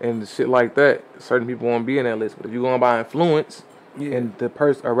and shit like that, certain people won't be in that list. But if you're going by influence and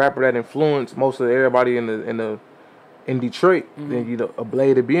a rapper that influenced most of everybody in Detroit, then you know a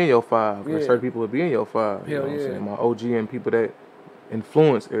Blade to be in your five. And certain people would be in your five. You know what I'm saying? My OG and people that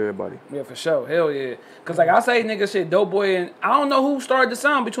influence everybody. Yeah, for sure. Hell yeah. Cause like I say, nigga, shit, Dope Boy and I don't know who started the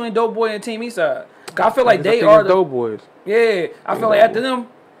sound between Dope Boy and Team Eastside. Cause I feel like they are the Dope Boys. Yeah, I feel like after them,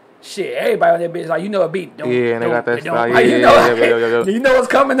 shit, everybody on that bitch like you know a beat. And they got that style. Like, you know what's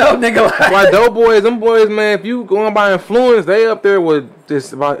coming up, nigga. Like. Why Dope Boys? Them boys, man. If you going by influence, they up there with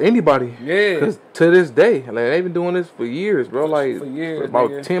just about anybody. Yeah. Cause to this day, like they've been doing this for years, bro. Like for years,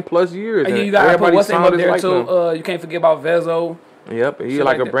 about nigga. 10+ years. And you gotta put what's name up there like too. You can't forget about Vezo. Yep, he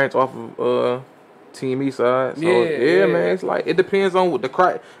like a branch off of Team Eastside. So yeah, man, it's like it depends on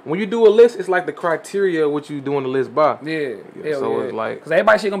what when you do a list, it's like the criteria of what you doing the list by. Yeah. So it's like because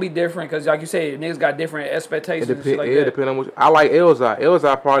everybody shit gonna be different. Because like you said, niggas got different expectations. It depends on which. I like Elzhi.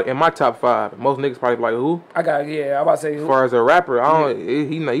 Elzhi probably in my top 5. Most niggas probably be like who? I'm about to say who. As far as a rapper, I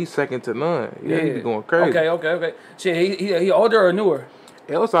don't. He's second to none. Yeah, he be going crazy. Okay. Shit, he older or newer?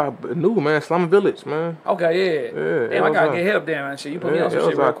 Elzhi new, man. Slum Village, man. Okay, yeah. Damn, I gotta get hit up there, man. Shit, you put me on some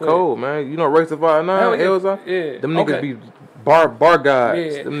shit real quick. Cold, man. You know Race of Fire 9, Elzhi? Yeah. Them niggas be bar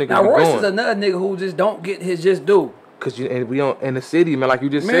guys. Yeah. Them niggas now be Royce going. is another nigga who just don't get his just due. Cause we don't in the city, man. Like you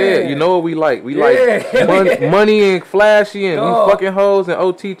just said, you know what we like. We like money and flashy and these fucking hoes and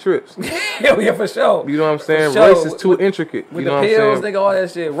OT trips. Hell yeah, for sure. You know what I'm saying? Royce is too intricate. With you know the pills, what I'm saying? nigga, all that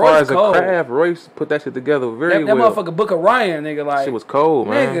shit. As far Royce as a cold. craft, Royce put that shit together very well. That motherfucker Book of Ryan, nigga, like shit was cold,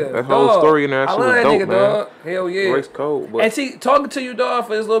 man. Nigga, that whole story in there, that shit was dope, nigga, man. Dog. Hell yeah. Royce cold. But and see, talking to you, dog,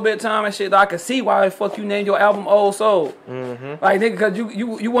 for this little bit of time and shit, I can see why the fuck you named your album Old Soul. Like, nigga, cause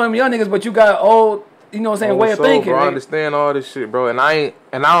you one of them young niggas, but you got old. You know what I'm saying? Way of thinking. Bro, I understand all this shit, bro, and I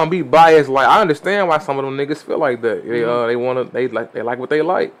don't be biased. Like I understand why some of them niggas feel like that. They they like what they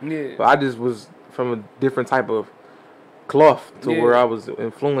like. Yeah. But I just was from a different type of cloth to where I was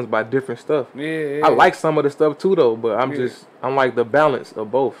influenced by different stuff. Yeah. I like some of the stuff too though, but I'm like the balance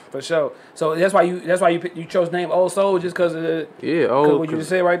of both. For sure. So that's why you chose the name Old Soul just because of the old. What you just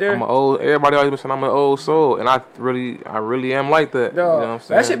said right there. I'm an old. Everybody always been saying I'm an old soul, and I really am like that. Dog, you know what I'm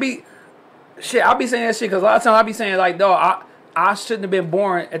saying? That should be. Shit, I be saying that shit because a lot of times I be saying like, dog, I shouldn't have been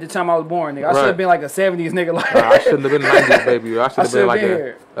born at the time I was born, nigga. I should have been like a 70s nigga. Like I shouldn't have been 90s baby. I should have been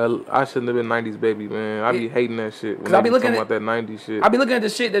like I shouldn't have been 90s baby, man. I be hating that shit. When I be looking at that 90s shit. I be looking at the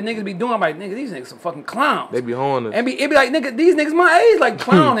shit that niggas be doing. I'm like, nigga, these niggas some fucking clowns. They be honing us. And it be like, nigga, these niggas my age, like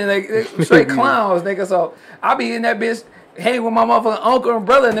clowning, like straight clowns, nigga. So I be in that bitch. Hang with my motherfucking uncle and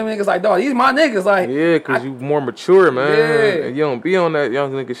brother and them niggas like, dog, these my niggas. Like, yeah, because you more mature, man. Yeah. And you don't be on that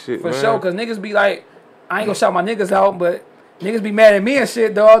young nigga shit, For sure, because niggas be like, I ain't gonna shout my niggas out, but niggas be mad at me and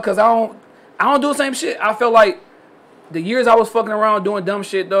shit, dog, because I don't do the same shit. I feel like the years I was fucking around doing dumb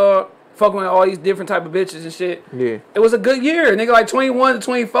shit, dog, fucking with all these different type of bitches and shit. Yeah. It was a good year, nigga. Like 21 to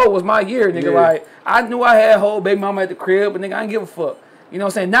 24 was my year, nigga. Yeah. Like, I knew I had a whole baby mama at the crib, but nigga, I didn't give a fuck. You know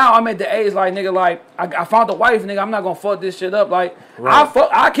what I'm saying? Now I'm at the age like, nigga, like, I found a wife, nigga. I'm not gonna fuck this shit up. Like,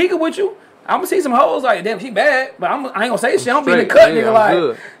 I kick it with you. I'm gonna see some hoes like, damn, she bad, but I ain't gonna say shit. I'm being the cut, nigga. Like,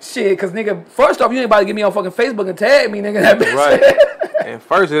 good. Shit, cause nigga, first off, you ain't about to get me on fucking Facebook and tag me, nigga. That bitch. Right. And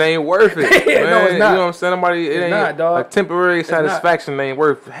first, it ain't worth it. Yeah, no, it's not. You know what I'm saying? It ain't not, dog. A temporary satisfaction ain't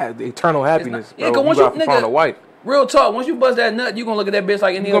worth eternal happiness. Yeah, cause once you find a wife. Real talk, once you bust that nut, you gonna look at that bitch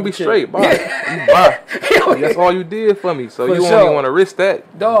like any other. You gonna be straight, bye. You bye. That's all you did for me. So you only want to risk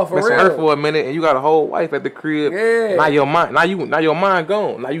that. Dog, for real. Her for a minute, and you got a whole wife at the crib. Yeah. Now your mind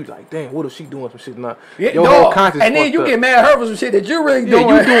gone. Now you like, damn, what is she doing some shit now? Yeah, your whole conscience. And then you get mad at her for some shit that you really doing.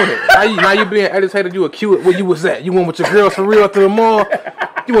 Yeah, you doing it. Now you being agitated. You acute where you was at. You went with your girls for real to the mall.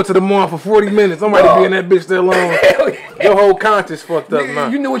 You went to the mall for 40 minutes. I'm ready to be in that bitch that long. Your whole conscience fucked up now.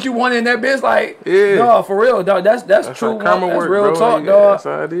 You knew what you wanted in that bitch, like, yeah. No, for real, dog. That's true. That's work, real bro. talk, yeah, dog. That's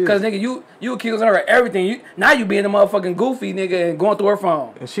how it is. Cause nigga, you accusing her of everything. Now you being a motherfucking goofy nigga and going through her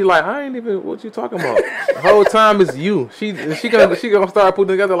phone. And she like, I ain't even. What you talking about? The whole time is you. She gonna start putting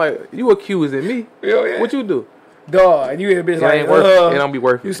together like, you accusing me. Yeah. What you do? Dog, and you hear a bitch it like, ain't worth it. It don't be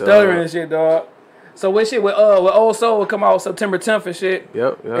worth it. You stuttering and shit, dog. So what shit with Old Soul will come out September 10th and shit.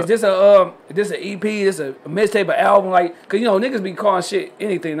 Yep. Is this an EP? This a mixtape, an album? Like, cause you know niggas be calling shit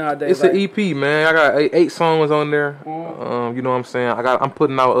anything nowadays. It's like, an EP, man. I got eight songs on there. You know what I'm saying? I'm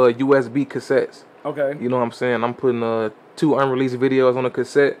putting out USB cassettes. Okay. You know what I'm saying? I'm putting 2 unreleased videos on a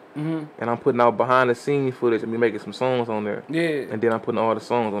cassette, and I'm putting out behind the scenes footage and me making some songs on there. Yeah. And then I'm putting all the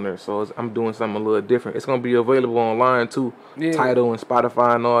songs on there. So I'm doing something a little different. It's gonna be available online too, Tidal and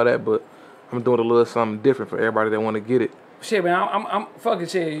Spotify and all that. But I'm doing a little something different for everybody that want to get it. Shit, man, I'm fucking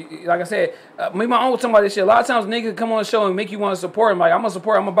shit. Like I said, me my own talking about this shit. A lot of times niggas come on the show and make you want to support him. Like, I'm gonna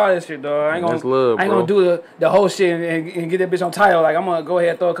support, I'm gonna buy this shit, dog. I ain't gonna do the whole shit and get that bitch on title. Like, I'm gonna go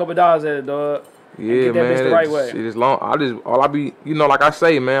ahead and throw a couple dollars at it, dog. Yeah, get that man. bitch the right way. Shit is long. All I be, you know, like I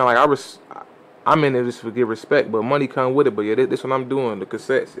say, man, like I'm in it just to get respect, but money come with it. But yeah, this what I'm doing. The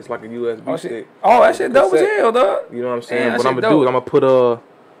cassettes, it's like a USB stick. Oh, that shit dope as hell, dog. You know what I'm saying? What I'm gonna do is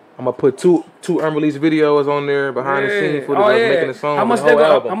I'm gonna put two unreleased videos on there behind the scenes footage of making the song. How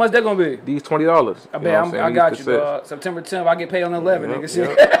much that gonna be? These $20. I bet I got you, dog. September 10th, I get paid on the 11th, nigga.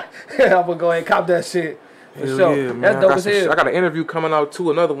 Shit. I'm gonna go ahead and cop that shit. For sure. Yeah, man. That's dope as hell. I got an interview coming out too.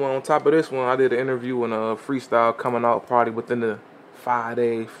 Another one on top of this one. I did an interview and a freestyle coming out probably within the 5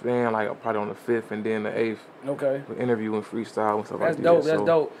 days, man. Like probably on the 5th and then the 8th. Okay. With interview and freestyle and stuff that's like dope, that. That's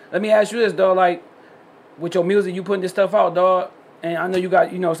dope. Let me ask you this, dog. Like, with your music, you putting this stuff out, dog. And I know you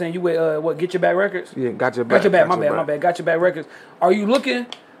got, you know what I'm saying, you with, Get Your Back Records? Yeah, Got Your Back. Got Your Back, my bad. Got Your Back Records. Are you looking,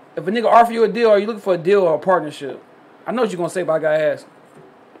 if a nigga offer you a deal, are you looking for a deal or a partnership? I know what you're going to say, but I got to ask.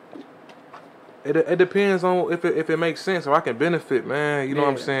 It depends on if it makes sense or I can benefit, man. You know what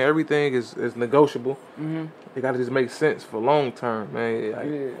I'm saying? Everything is negotiable. It got to just make sense for long term, man.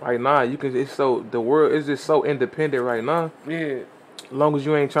 Like, right now, the world is just so independent right now. Yeah. As long as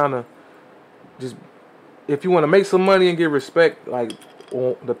you ain't trying to just, if you want to make some money and get respect, like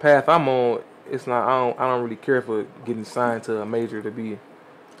on the path I'm on, it's not. I don't really care for getting signed to a major to be.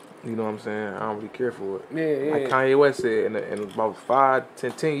 You know what I'm saying? I don't really care for it. Yeah. Like Kanye West said, in about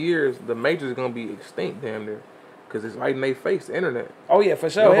 10 years, the majors are gonna be extinct, damn near, because it's right in their face, the internet. Oh yeah, for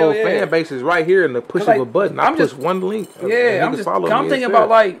sure. The whole fan base is right here in the push of a button. I push one link. Yeah, I'm thinking about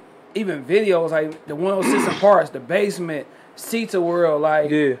like even videos like the 106 and Parts, the Basement, Sita World,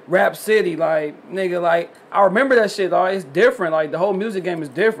 like Rap City, like nigga, like I remember that shit, dog. It's different. Like the whole music game is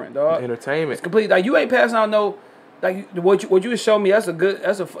different, dog. Entertainment. It's complete. Like you ain't passing out no. Like what you showed me, that's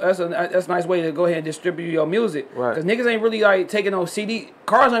a nice way to go ahead and distribute your music. Right. Because niggas ain't really like taking no CD.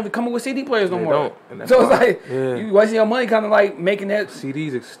 Cars don't even come with CD players no more. So it's like you wasting your money, kind of like making that.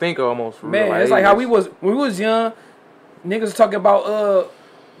 CDs extinct almost. For man, real. It's like how when we was young, niggas was talking about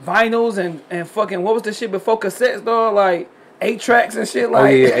vinyls and fucking what was the shit before cassettes, dog? Like 8 tracks and shit.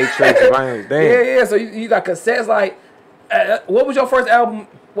 Like 8 tracks and vinyls. Damn. Yeah. So you got cassettes. Like what was your first album?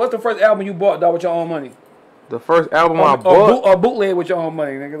 What's the first album you bought, dog, with your own money? The first album I bought, or bootleg with your own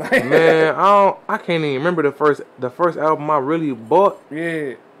money, nigga. Like, man, I can't even remember the first album I really bought.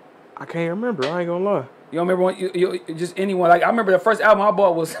 Yeah, I can't remember. I ain't gonna lie. You don't remember you just anyone? Like I remember the first album I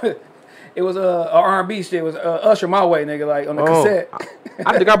bought was it was R&B shit. It was Usher My Way, nigga. Like on the cassette.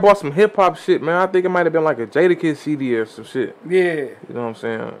 I think I bought some hip hop shit, man. I think it might have been like a Jadakiss CD or some shit. Yeah, you know what I'm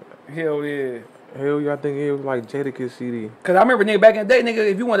saying? Hell yeah. Hell yeah, I think it was like Jadakiss CD. Cause I remember nigga back in the day, nigga,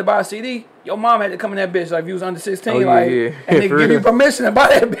 if you wanted to buy a CD, your mom had to come in that bitch like if you was under 16, and they give you permission to buy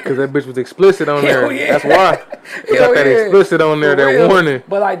that bitch. Cause that bitch was explicit on there. Yeah. That's why. Got that explicit on there, that warning.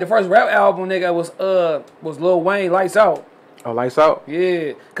 But like the first rap album, nigga, was Lil Wayne, Lights Out. Oh, Lights Out?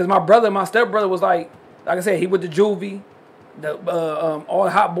 Yeah. Cause my stepbrother was like I said, he with the Juvie, all the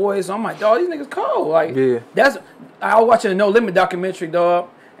Hot Boys. So I'm like, dog, these niggas cold. Like I was watching the No Limit documentary, dog.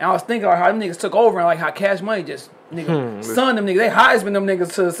 And I was thinking like how them niggas took over and like how Cash Money just son them niggas. They Heisman them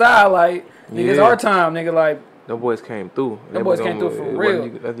niggas to the side like niggas our time, nigga. Like them boys came through. Them boys came through for real.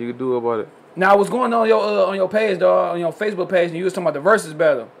 Nothing you could do about it. Now what's going on your page, dog, on your Facebook page, and you was talking about the versus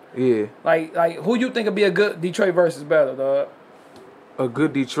battle. Yeah. Like who you think would be a good Detroit versus battle, dog? A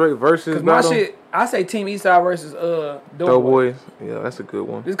good Detroit versus battle? My shit, I say Team Eastside versus Doughboys. Yeah, that's a good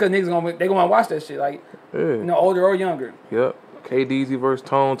one. Just cause niggas gonna watch that shit, like you know, older or younger. Yep. K-Deezy versus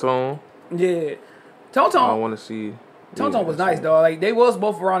Tone. Yeah. Tone. I want to see. Tone was nice, dog. Like they was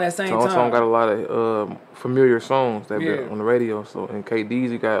both around that same time. Tone got a lot of familiar songs that been on the radio. So and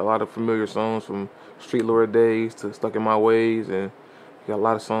K-Deezy got a lot of familiar songs from Street Lord Days to Stuck in My Ways, and he got a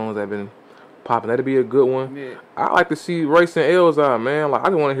lot of songs that been popping. That'd be a good one. Yeah. I like to see Royce and L's out, man. Like I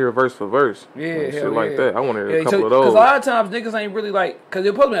just want to hear verse for verse. Yeah, shit like that. I want to hear a couple of those. Because a lot of times niggas ain't really like. Because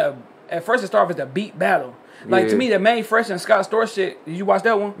it supposed to be at first it started as a beat battle. Like to me, that Main Fresh and Scott Storch shit. Did you watch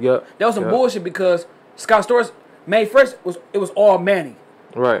that one? Yep. That was some bullshit because Scott Storch Main Fresh was all Manny.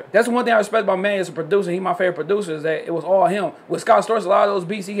 Right. That's one thing I respect about Manny as a producer. He my favorite producer is that it was all him. With Scott Storch, a lot of those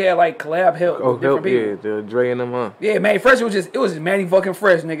beats he had like collab help with different people. Yeah, the Dre and them, huh? Yeah, Manny Fresh was just Manny fucking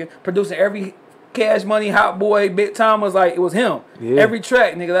Fresh, nigga. Producing every Cash Money, Hot Boy, Big Time was like it was him. Yeah. Every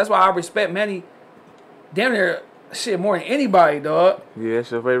track, nigga. That's why I respect Manny damn near shit more than anybody, dog. Yeah,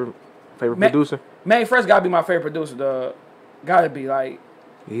 that's your favorite producer? Manny Fresh gotta be my favorite producer, dog. Gotta be like.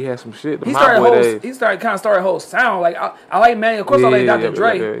 He had some shit. He started a whole sound. Like I like Manny. Of course, I like Dr.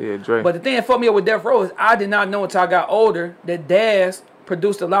 Dre. Yeah, Dre. But the thing that fucked me up with Death Row is I did not know until I got older that Daz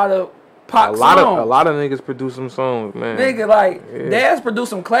produced a lot of pop songs. A lot of niggas produce some songs, man. Nigga, like Daz produced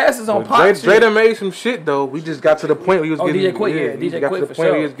some classes on pop shit. Dre done made some shit though. We just got to the point where he was getting. DJ Quick, DJ Quick for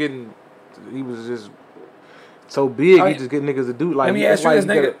sure. He was just so big. He just get niggas to do like. Let me ask you this,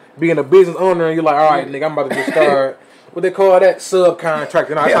 nigga. Being a business owner and you're like, all right, nigga, I'm about to just start. What they call that? Subcontract.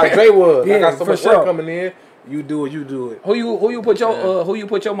 And that's how Dre was. I got so much work coming in. You do it. Who you put your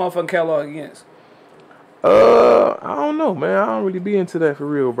motherfucking catalog against? I don't know, man. I don't really be into that for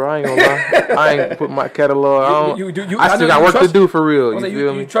real, bro. I ain't gonna lie. I ain't put my catalog. I still got work to do for real. You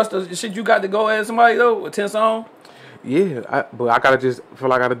feel me? You trust the shit you got to go at somebody though with 10 songs? Yeah, but I gotta just feel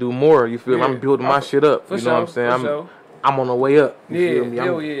like I gotta do more. You feel me? I'm building my shit up. You know what I'm saying? I'm on the way up. You feel me?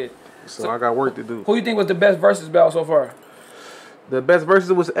 Hell yeah. So I got work to do. Who you think was the best versus battle so far? The best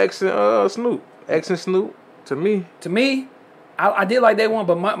versus was X and Snoop. X and Snoop, to me. To me, I did like they one,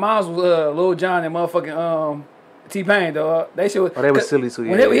 but mine was Lil Jon and motherfucking T-Pain, though. They should. Oh, they was silly too.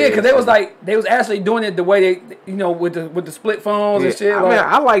 Because they was like they was actually doing it the way they, with the split phones and shit. I mean,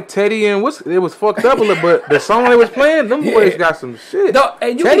 I like Teddy and it was fucked up a little, but the song they was playing, them boys got some shit.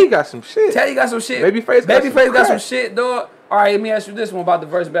 Teddy got some shit. Babyface got some shit, dog. All right, let me ask you this one about the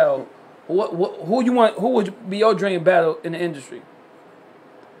verse battle. Who you want? Who would be your dream battle in the industry?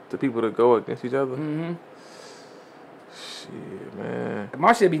 The people that go against each other. Mm-hmm. Shit, man.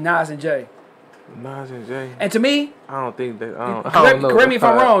 My shit be Nas and Jay. Nas and Jay. And to me, I don't think that. I don't know. Correct me if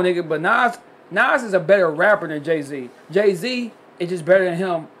I'm wrong, nigga. But Nas is a better rapper than Jay-Z. Jay-Z is just better than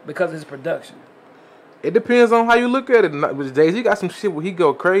him because of his production. It depends on how you look at it. Jay-Z got some shit where he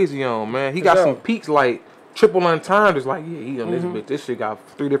go crazy on, man. He got some peaks like triple entendres. Like, yeah, he on this bitch. This shit got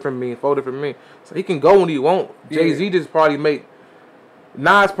 3 different meanings, 4 different meanings. So he can go when he want. Jay-Z just probably make.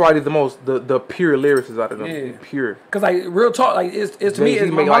 Nas probably the pure lyricist out of them. Yeah. Pure. Cause like real talk, like it's to me,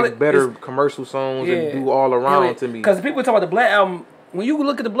 it's make like better commercial songs and do all around to me. Cause people talk about the Black Album. When you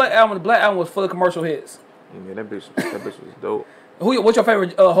look at the Black Album was full of commercial hits. Yeah, that bitch was dope. What's your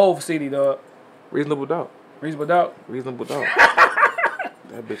favorite Hov CD, dog? Reasonable Doubt. That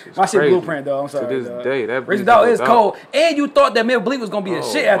bitch is my crazy. Shit Blueprint, though. I'm sorry. To this day, that Reasonable Doubt is cold. And you thought that Milk Bleak was gonna be a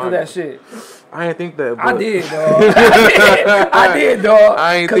shit after that shit. I didn't think that. But I did, dog. I did, dog.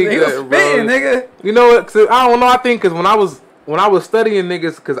 I ain't think that, bro. Spitting, nigga. You know what? I don't know. I think because when I was studying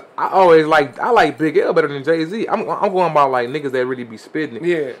niggas, because I like Big L better than Jay-Z. I'm going about like niggas that really be spitting.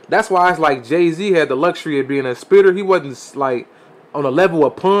 Yeah. That's why it's like Jay-Z had the luxury of being a spitter. He wasn't like on the level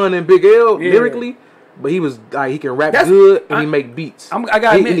of Pun and Big L lyrically. But he was like he can rap good and he make beats. I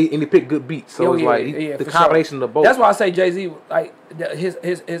gotta admit, and he pick good beats. So it's like the combination of both. That's why I say Jay-Z, like his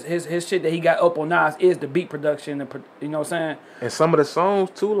shit that he got up on Nas is the beat production. You know what I'm saying? And some of the songs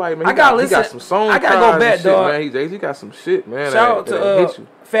too, like man, he got some songs. I gotta go back, dog. Man, Jay-Z got some shit, man. Shout out to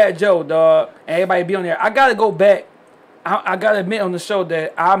Fat Joe, dog, and everybody be on there. I gotta go back. I gotta admit on the show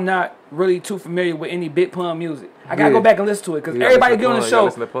that I'm not really too familiar with any Big Pun music. I gotta go back and listen to it because everybody get on the show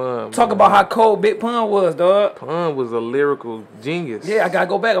talk about how cold Big Pun was, dog. Pun was a lyrical genius. Yeah, I gotta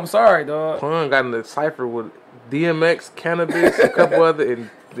go back. I'm sorry, dog. Pun got in the cipher with DMX, Cannabis, a couple other, and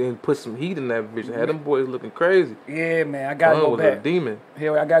then put some heat in that bitch. Had them boys looking crazy. Yeah, man, I gotta go back. Pun was a demon.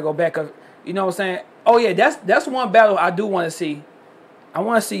 Hell, I gotta go back because you know what I'm saying. Oh yeah, that's one battle I do want to see. I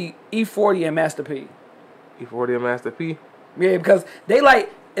want to see E40 and Master P. E40 and Master P. Yeah, because they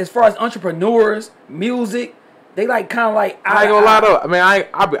like as far as entrepreneurs, music. They like kind of like I ain't gonna lie though. I mean, I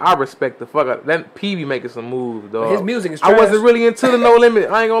respect the fuck out that P be making some moves, dog. His music is trash. I wasn't really into the No Limit.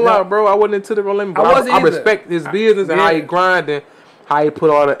 I ain't gonna lie, bro. I wasn't into the No Limit. But I respect his business and how he grinding, how he put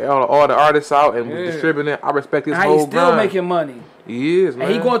all the artists out and distributing it. I respect his whole grind. He's still making money. He is, man.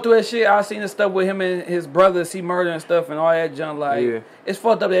 And he going through that shit. I seen the stuff with him and his brother, C Murder and stuff and all that junk. Like, it's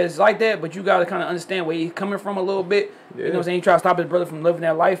fucked up that it's like that, but you gotta kind of understand where he's coming from a little bit. You know what I'm saying? He try to stop his brother from living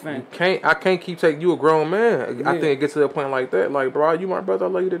that life. And I can't keep taking you a grown man. I think it gets to a point like that. Like, bro, you my brother. I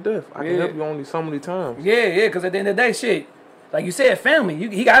love you to death. I can help you only so many times. Yeah, because at the end of the day, shit, like you said, family.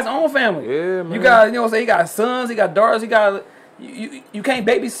 He got his own family. Yeah, man. You got, you know what I'm saying? He got sons, he got daughters, he got you can't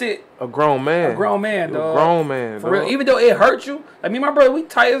babysit a grown man. A grown man, dog. A grown man, for real. Even though it hurt you, like me and my brother, we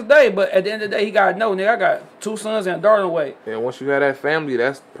tight as day. But at the end of the day, he gotta know, nigga, I got 2 sons and a daughter away. And once you got that family,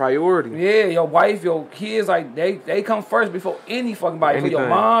 that's priority. Yeah, your wife, your kids, like they come first before any fucking body. For your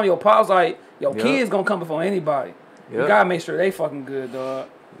mom, your pops, like your kids gonna come before anybody. You gotta make sure they fucking good, dog.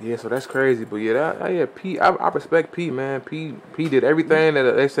 Yeah, so that's crazy, but yeah, P. I respect P, man. P did everything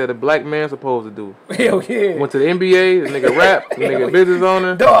that they said a black man supposed to do. Hell yeah. Went to the NBA, the nigga rap, the nigga business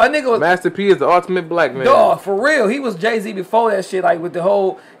owner. Dog, nigga was Master P is the ultimate black man. Dog, for real. He was Jay-Z before that shit, like with the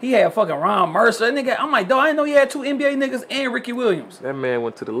whole. He had fucking Ron Mercer. That nigga, I'm like, dog, I didn't know he had 2 NBA niggas and Ricky Williams. That man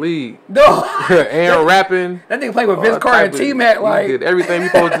went to the league. Dog, and rapping. That nigga played with Vince Carter and T-Mac. Like, he did everything he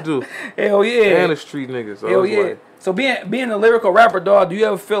supposed to do. Hell yeah. And a street nigga. So hell yeah. Like, so being a lyrical rapper, dog, do you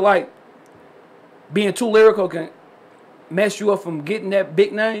ever feel like being too lyrical can mess you up from getting that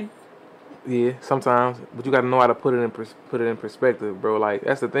big name? Yeah, sometimes, but you got to know how to put it in perspective, bro. Like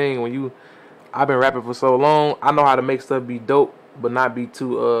that's the thing when I've been rapping for so long, I know how to make stuff be dope, but not be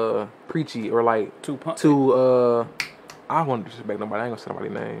too preachy or like too I don't want to disrespect nobody. I ain't gonna say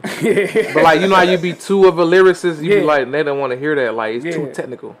nobody's name. But like you know how you be too of a lyricist, you be like they don't want to hear that. Like it's too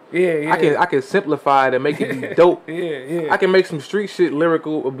technical. Yeah. I can simplify it and make it be dope. I can make some street shit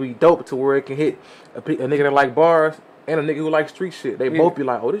lyrical or be dope to where it can hit a nigga that like bars and a nigga who like street shit. They both be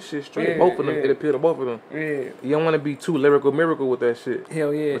like, oh, this shit straight. Both of them, it appeal to both of them. Yeah. You don't want to be too miracle with that shit.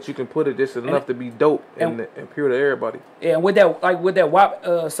 Hell yeah. But you can put it just enough to be dope and appeal to everybody. Yeah, and with that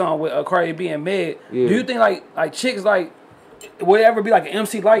WAP song with Cardi B and Meg, do you think like chicks like would it ever be like an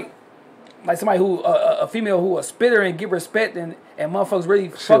MC like somebody who a female who a spitter and get respect and motherfuckers really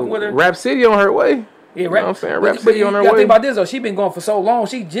fuck with her? Rap City on her way. Yeah, you know what I'm saying? Rap City on her way. You think about this though. She been going for so long.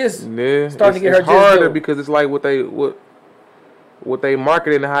 She just starting to get her. It's harder because it's like what they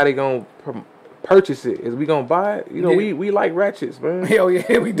market and how they gonna purchase it. Is we gonna buy it? You know, we like ratchets, man. Hell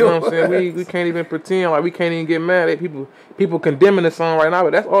yeah, we do. You know what I'm saying? We can't even pretend like we can't even get mad at people condemning the song right now,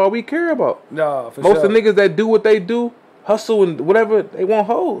 but that's all we care about. No, for Most of the niggas that do what they do, hustle and whatever, they want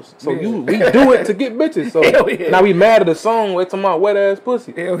hoes. So we do it to get bitches. So now we mad at the song. We're talking about wet ass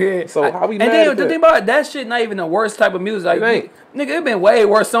pussy. Hell yeah. So how we mad at that? The thing about that shit, not even the worst type of music. Like, nigga, it been way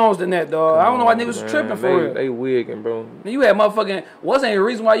worse songs than that, dog. I don't know why niggas was tripping for real. They wigging, bro. You had motherfucking. Wasn't the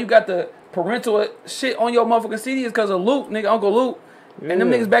reason why you got the parental shit on your motherfucking CD is because of Luke, nigga, Uncle Luke. And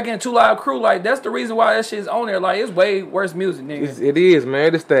them niggas back in Too Loud Crew, like, that's the reason why that shit's on there. Like, it's way worse music, nigga. It is,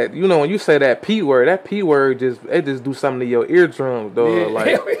 man. It's that, you know, when you say that P word just do something to your eardrums, dog. Yeah.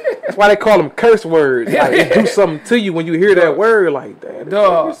 Like, that's why they call them curse words. Like, it do something to you when you hear that word. Like, damn,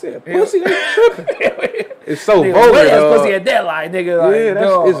 dog. Said, pussy, they tripping. It's so vulgar, dog. Pussy at that, like, nigga.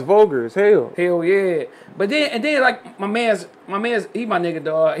 Like, it's vulgar as hell. Hell yeah. But then, like, my man's, he my nigga,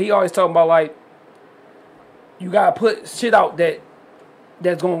 dog. He always talking about, like, you gotta put shit out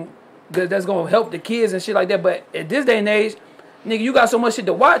that's gonna help the kids and shit like that. But at this day and age, nigga, you got so much shit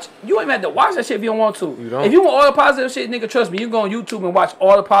to watch. You ain't have to watch that shit if you don't want to. If you want all the positive shit, nigga, trust me, you go on YouTube and watch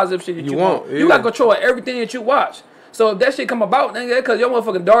all the positive shit that you want. Yeah. You got control of everything that you watch. So if that shit come about, nigga, because your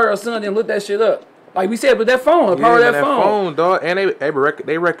motherfucking daughter or son didn't look that shit up. Like we said with that phone, the power of that phone, dog. And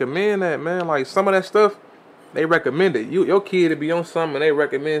they recommend that, man. Like some of that stuff, they recommend it. Your kid to be on something, and they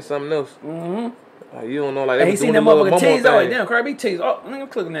recommend something else. Mm-hmm. Like, you don't know, like they was doing the motherfucking tease. Oh, damn, Cardi B tease. Oh, I'm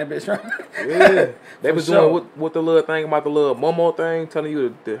clicking that bitch, right? Yeah, they was doing what the little thing about the little Momo thing, telling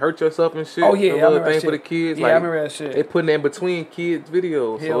you to hurt yourself and shit. Oh yeah, the little thing for the kids. Yeah, like, I remember that shit. They putting it in between kids'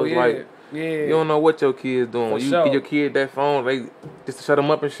 videos, so it's like you don't know what your kids doing. When you give your kid that phone, they just to shut them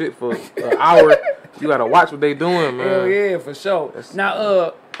up and shit for an hour. You gotta watch what they doing, man. Hell yeah, for sure.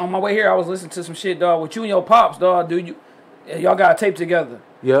 Now, on my way here, I was listening to some shit, dog. With you and your pops, dog. Y'all got a tape together?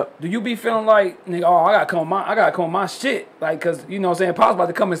 Yep. Do you be feeling like, nigga, oh, I gotta come with my shit, like, cause you know what I'm saying, Pop's about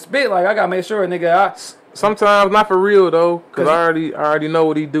to come and spit, like, I gotta make sure, nigga. Sometimes not for real though, cause I already know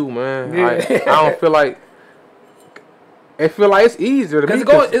what he do, man. Yeah. I don't feel like it's easier to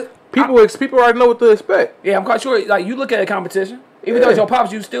me. People already know what to expect. Yeah, I'm quite sure. Like you look at a competition, even though it's your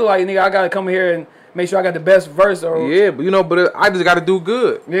pops, you still like, nigga, I gotta come here and make sure I got the best verse. Or but I just got to do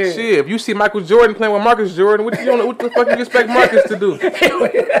good. Yeah. Shit, if you see Michael Jordan playing with Marcus Jordan, what the fuck you expect Marcus to do?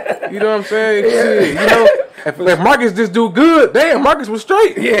 You know what I'm saying? Yeah. Shit, you know, if Marcus just do good, damn, Marcus was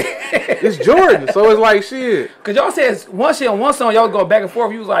straight. Yeah, it's Jordan, so it's like shit. Cause y'all said one shit on one song, y'all go back and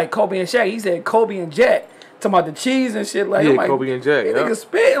forth. You was like Kobe and Shaq. He said Kobe and Jack. Talking about the cheese and shit, like, yeah, Kobe and Jack. Niggas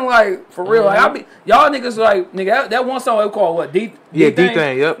spitting like for real. Mm-hmm. Like y'all niggas like nigga that one song they called what D thing.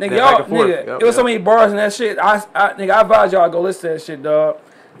 Yep. Nigga, y'all it was so many bars in that shit. I advise y'all to go listen to that shit, dog.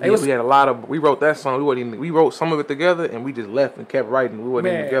 We had a lot of. We wrote that song. We wrote some of it together, and we just left and kept writing. We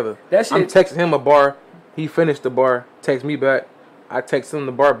wasn't even together. That shit, I'm texting him a bar. He finished the bar, text me back. I text him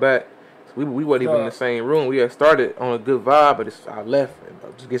the bar back. So we wasn't even in the same room. We had started on a good vibe, but I left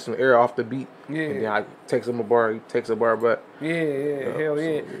and just get some air off the beat. Yeah. And then I text him a bar. He texts a bar back. Yeah, hell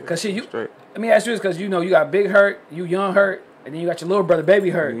yeah. Cause shit, let me ask you this, cause you know you got Big Herk, you Young Herk, and then you got your little brother,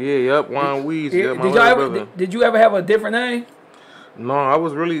 Baby Herk. Yeah, yep, Juan Weeds. Did you ever have a different name? No, I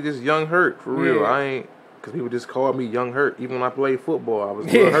was really just Young Herk for real. I ain't. Because people just called me Young Herk. Even when I played football, I was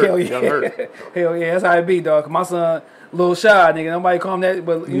Young Herk. Hell yeah, that's how it be, dog. Cause my son, Lil Shad, nigga, nobody call him that,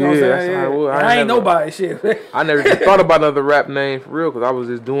 but you know what I'm saying? Yeah. I ain't nobody, shit. I never even thought about another rap name for real, because I was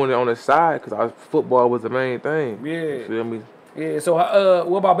just doing it on the side, because football was the main thing. Yeah. You feel me? Yeah, so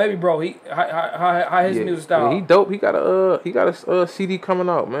what about Baby Bro? How his music style? Yeah, he dope. He got a CD coming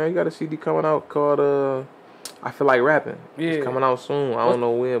out, man. He got a CD coming out called I Feel Like Rapping. Yeah. It's coming out soon. I don't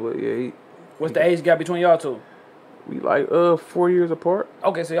know when, but yeah, what's the age gap between y'all two? We like 4 years apart.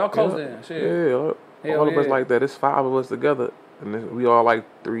 Okay, so y'all close then. Shit. Yeah, all of us like that. It's 5 of us together, and we all like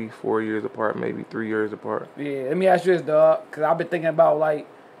 3-4 years apart, maybe 3 years apart. Yeah, let me ask you this, dog, because I've been thinking about, like,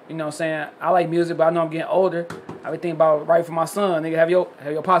 you know what I'm saying, I like music, but I know I'm getting older. I've been thinking about writing for my son. Nigga, have your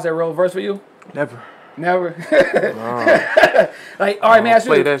pops ever wrote a verse for you? Never. Like, all right, man, ask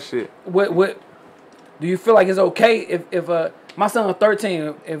you play that shit. What do you feel like it's okay if my son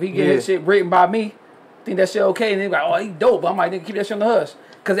 13, if he get his shit written by me, think that shit okay, and they like, oh, he dope. But I'm like, nigga, keep that shit on the hush.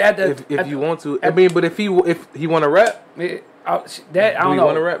 Cause if you want to, I mean, but if he want to rap, I don't know.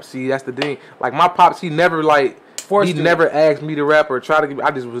 Want to rap? See, that's the thing. Like my pops, he never never asked me to rap or try to.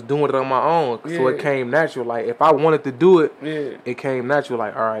 I just was doing it on my own, so it came natural. Like if I wanted to do it, it came natural.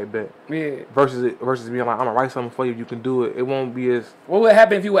 Like all right, bet. Yeah. Versus being like, I'm gonna write something for you. You can do it. It won't be as. What would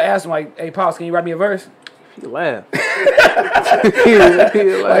happen if you would ask him like, hey, pops, can you write me a verse? He laughed. he laughed.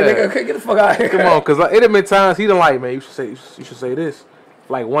 Like, nigga, get the fuck out of here. Come on, cause like, it have been times he done like, man, you should say this.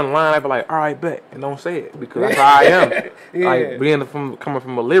 Like one line, I'd be like, all right, bet, and don't say it because that's how I am. Like coming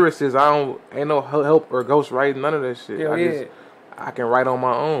from a lyricist, ain't no help or ghostwriting, none of that shit. I can write on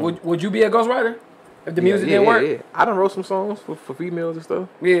my own. Would you be a ghostwriter if the music didn't work? Yeah, I done wrote some songs for females and stuff.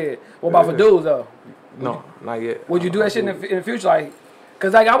 Yeah. What about for dudes though? No, not yet. Would you do that shit in the future? Like,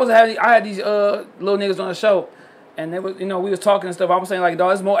 cause like I had these little niggas on the show, and they was we was talking and stuff. I was saying like,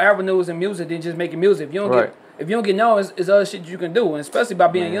 dog, there's more avenues in music than just making music. If you don't get known, it's other shit you can do, and especially by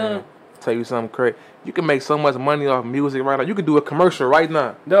being young. Tell you something crazy. You can make so much money off music right now. You can do a commercial right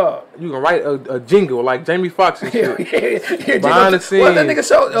now. Dog. You can write a jingle like Jamie Foxx and shit. Behind the scenes. What that nigga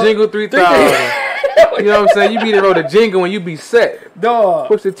show? Jingle 3000. You know what I'm saying? You be there wrote a jingle and you be set. Dog.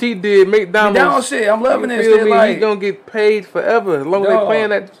 Push the T did McDonald's shit. I'm loving this shit. Shit, like, he gonna get paid forever as long as they playing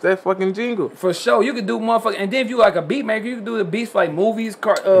that fucking jingle. For sure. You could do motherfucking, and then if you like a beat maker, you can do the beats for like movies,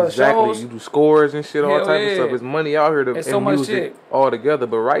 exactly. shows. You do scores and shit, all type of stuff. There's money out here to so much music shit all together.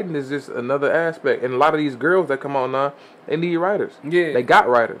 But writing is just another aspect. And a lot of these girls that come out now, they need writers. Yeah. They got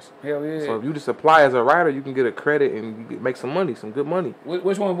writers. Hell yeah. So if you just apply as a writer, you can get a credit and you can make some money, some good money.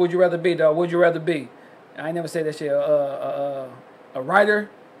 Which one would you rather be, dog? Would you rather be? I ain't never said that shit. A writer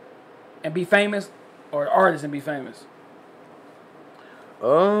and be famous, or an artist and be famous.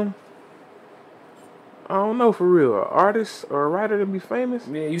 I don't know for real. An artist or a writer to be famous?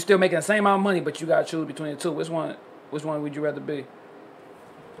 Yeah, you still making the same amount of money, but you gotta choose between the two. Which one would you rather be?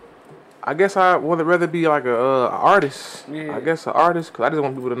 I guess I would rather be like a artist. Yeah. I guess an artist, cause I just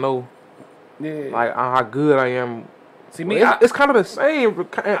want people to know, like how good I am. See me, it's kind of the same,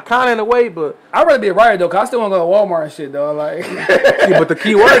 kind of in a way, but I'd rather be a writer though, cause I still want to go to Walmart and shit, though. Like, yeah, but the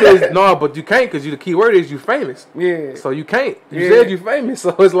key word is no, but you can't, cause the key word is you famous. Yeah. So you can't. You said you famous,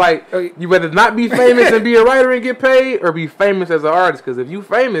 so it's like you better not be famous and be a writer and get paid, or be famous as an artist, cause if you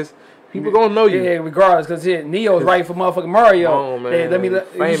famous, people gonna know you. Yeah, regardless, cause Neo's writing for motherfucking Mario. Oh man, hey, let me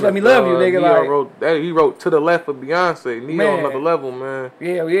love you, nigga. Neo he wrote To the Left of Beyonce. Neo on another level, man.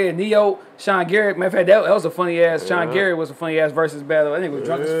 Yeah. Neo, Sean Garrett. Matter of fact, that was a funny ass. Sean Garrett was a funny ass versus battle. I think was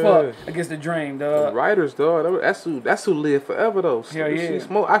drunk as fuck against the Dream, dog. The writers, dog. That's who live forever though. Hell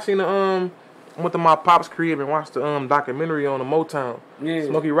yeah. I seen the went to my pop's crib and watched the documentary on the Motown. Yeah.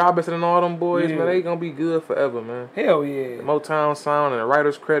 Smokey Robinson and all them boys, man, they gonna be good forever, man. Hell yeah. The Motown sound and the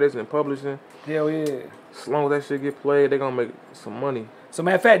writers' credits and publishing. Hell yeah. As long as that shit get played, they gonna make some money. So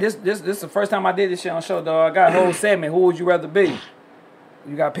matter of fact, this is the first time I did this shit on the show, dog. I got a whole segment. Who would you rather be?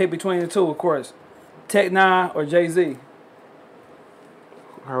 You gotta pick between the two, of course. Tech Nine or Jay-Z?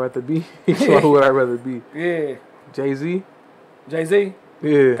 I'd rather be. Who would I rather be? Yeah. Jay-Z? Jay-Z?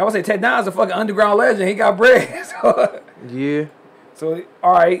 Yeah. I would say Tech Nine's a fucking underground legend. He got bread. So, yeah. So,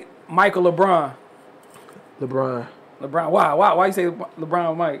 all right, Michael LeBron. LeBron. Why you say LeBron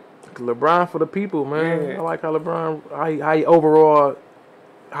or Mike? LeBron for the people, man. Yeah. I like how LeBron, how he overall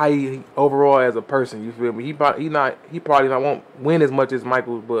how he overall as a person. You feel me? He probably not won't win as much as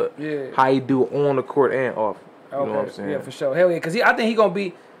Michael, but how he do on the court and off. You know what I'm saying? Yeah, for sure. Hell yeah, because I think he gonna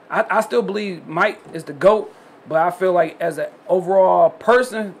be. I still believe Mike is the GOAT, but I feel like as an overall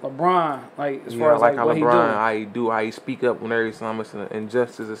person, LeBron, like as far as like how what LeBron, he do, how he speak up when every time it's an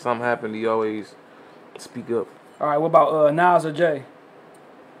injustice or something happen, he always speak up. All right, what about Nas or Jay?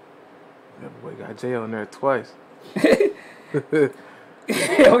 That boy got Jay on there twice.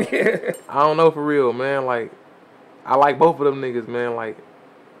 Hell yeah. I don't know for real, man. Like, I like both of them niggas, man. Like,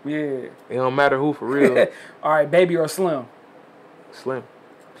 yeah, it don't matter who for real. All right, Baby or Slim? Slim.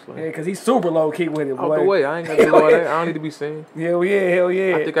 Yeah, because he's super low key with it, boy. Out the way, I ain't gonna do all that. I don't need to be seen. Hell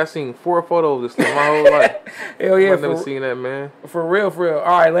yeah. I think I seen 4 photos of Slim my whole life. Hell yeah, I've never seen that, man. For real.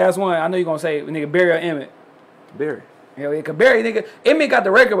 All right, last one. I know you're gonna say nigga Barry or Emmett. Barry. Hell yeah, cause Barry, nigga, Emmett got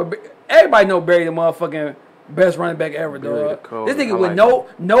the record, but everybody know Barry the motherfucking best running back ever, dog. This nigga with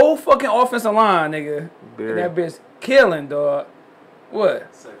no fucking offensive line, nigga. And that bitch killing, dog. What?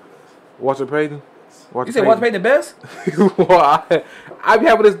 Walter Payton. You said Walter Payton the best? Well, I be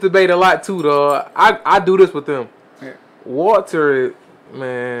having this debate a lot too, dog. I do this with them. Yeah. Walter,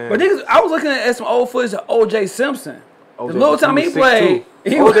 man. But niggas, I was looking at some old footage of O.J. Simpson. The little time he played.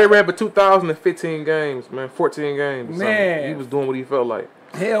 O.J. ran for 2,015 games, man. 14 games. Man. He was doing what he felt like.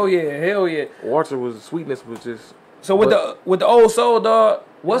 Hell yeah. Walter was, sweetness was just. So with the old soul, dog,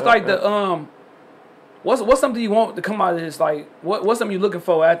 what's like the what's something you want to come out of this? Like what's something you looking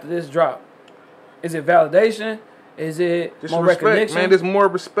for after this drop? Is it validation? Is it just more respect, recognition? man? There's more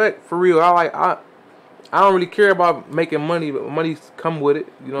respect for real. I don't really care about making money, but money come with it.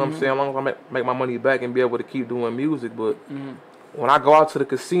 You know what I'm saying? As long as I make my money back and be able to keep doing music. But when I go out to the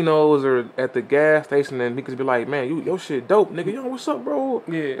casinos or at the gas station and niggas be like, man, your shit dope, nigga. Yo, what's up, bro?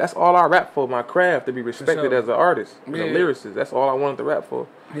 Yeah. That's all I rap for, my craft, to be respected as an artist, as a lyricist. That's all I wanted to rap for.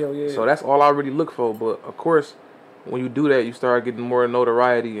 Hell yeah. So that's all I really look for. But, of course, when you do that, you start getting more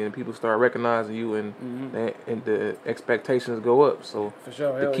notoriety and people start recognizing you and the expectations go up. So for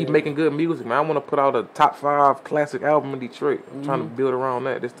sure, to keep making good music, man, I want to put out a top 5 classic album in Detroit. I'm trying to build around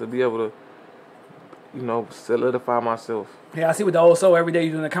that just to be able to, you know, solidify myself. Yeah, I see with the old soul every day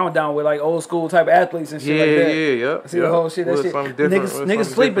you doing a countdown with like old school type athletes and shit like that. Yeah. I see the whole shit. That shit. Niggas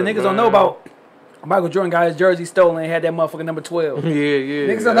sleeping. Niggas don't know about Michael Jordan got his jersey stolen and had that motherfucker number 12. Yeah.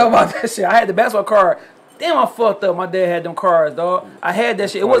 Niggas don't know about that shit. I had the basketball card. Damn, I fucked up. My dad had them cards, dog. I had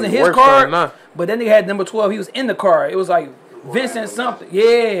that shit. It wasn't his card, but that nigga had number 12. He was in the card. It was like Vincent something.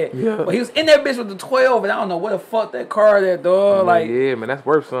 Yeah. But he was in that bitch with the 12, and I don't know what the fuck that card at, dog. Like, yeah, man, that's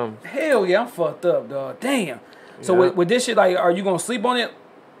worth something. Hell yeah, I'm fucked up, dog. Damn. So with this shit, like, are you gonna sleep on it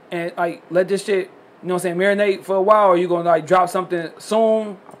and like let this shit, you know what I'm saying, marinate for a while, or are you gonna like drop something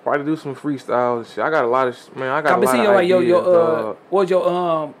soon? I'll probably do some freestyle shit. I got a lot of man. I got a lot of like ideas, what was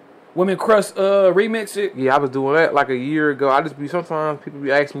your Women Crush remix shit? Yeah, I was doing that like a year ago. Sometimes people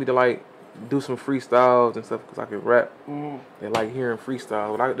be asking me to like do some freestyles and stuff because I can rap and like hearing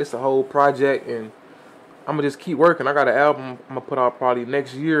freestyle. But this is a whole project and I'm gonna just keep working. I got an album I'm gonna put out probably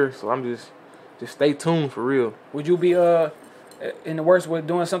next year, so I'm just stay tuned for real. Would you be in the works with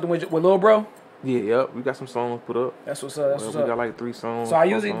doing something with Lil Bro? Yeah, we got some songs put up. That's what's up. We got like 3 songs. So I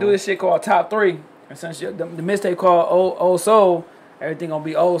usually do this shit called Top 3, and since the mixtape called Old Soul. Everything gonna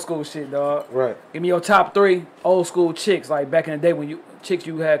be old school shit, dog. Right. Give me your top 3 old school chicks, like back in the day when you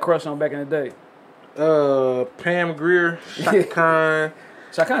had crush on back in the day. Pam Grier, Shaka Khan.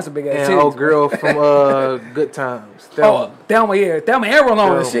 Shaka Khan's a big ass and old girl from Good Times. Thelma, yeah. Thelma and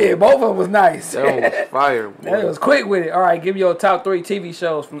Roland and shit. Both of them was nice. That was fire, boy. That was quick with it. All right, give me your top 3 TV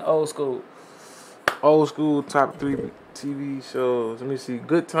shows from the old school. Old school top 3 TV shows. Let me see.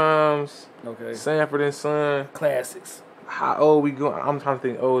 Good Times. Okay. Sanford and Son. Classics. How old we going? I'm trying to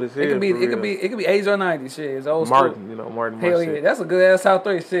think old as hell. It could be 80s or 90s. Shit, it's old Martin, school. you know, Martin. Hell yeah, that's a good ass top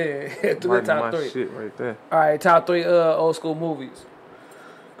 3 shit. Martin, top 3 shit right there. All right, top 3 old school movies.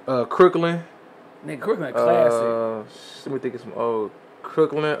 Crooklyn. Nigga, Crooklyn classic. Let me think of some old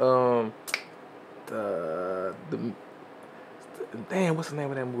Crooklyn. Damn, what's the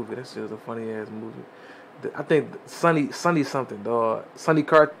name of that movie? That's just a funny ass movie. I think Sunny something, dog. Sunny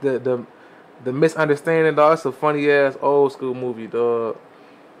Cart. The Misunderstanding, dog. It's a funny ass old school movie, dog.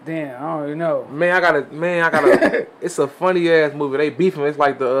 Damn, I don't even know. Man, I gotta. It's a funny ass movie. They beefing. It's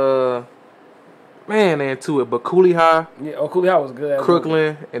like the man into it, but Cooley High. Yeah, Cooley High was good.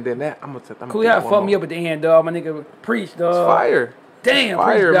 Crooklyn, and then that I'm gonna. Cooley High fucked me up at the end, dog. My nigga preached, dog. It's fire. Damn,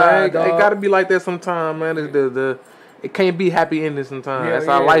 fire, man. It gotta be like that sometime, man. It can't be happy ending sometimes. That's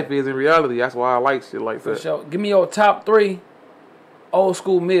how life is in reality. That's why I like shit like that. For sure. Give me your top 3 old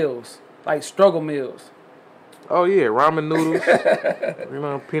school meals. Like struggle meals. Oh yeah, ramen noodles. You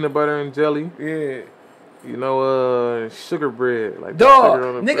know, peanut butter and jelly. Yeah. You know, sugar bread. Like dog, sugar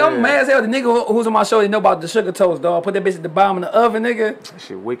on the nigga, bread. I'm mad as hell. The nigga who's on my show, they know about the sugar toast, dog. Put that bitch at the bottom of the oven, nigga. That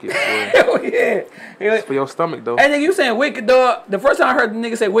shit wicked, boy. Hell yeah. It's for your stomach, though. Hey, nigga, you saying wicked, dog. The first time I heard the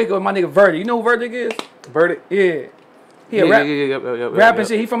nigga say wicked was my nigga Verdict. You know who Verdict is? Verdict? Yeah. Yep, rapping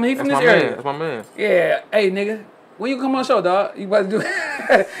shit. He from this area. Man. That's my man. Yeah. Hey, nigga. When you come on the show, dog, you about to do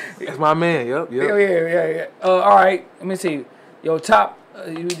That's my man. Yep. Hell yeah. All right. Let me see. Yo,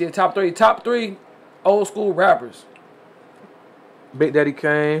 you did top three old school rappers. Big Daddy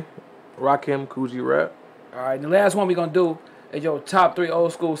Kane, Rakim, Coogee Rap. All right. The last one we gonna do is your top 3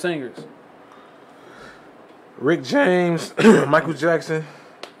 old school singers. Rick James, Michael Jackson,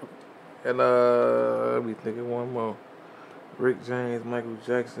 and let me think of one more. Rick James, Michael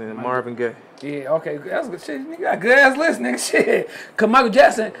Jackson, and Marvin Gaye. Yeah, okay, that's good shit. Nigga got good ass list, nigga. Shit. Cause Michael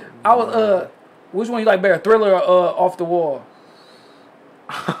Jackson, I was which one you like better, Thriller or Off the Wall?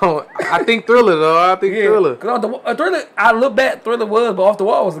 I think Thriller, though. Thriller. Cause Thriller, I look back, Thriller was, but Off the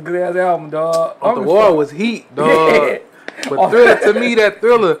Wall was a good ass album, dog. Off the Wall was heat, dog. Yeah. But Thriller, to me, that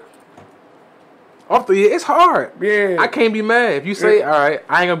Thriller. It's hard. Yeah. I can't be mad. If you say, all right,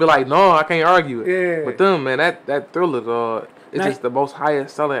 I ain't gonna be like, no, I can't argue it. Yeah. But them, man, that Thriller, dog, it's just the most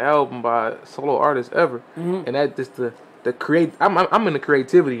highest selling album by a solo artist ever. Mm-hmm. And that just the create. I'm in the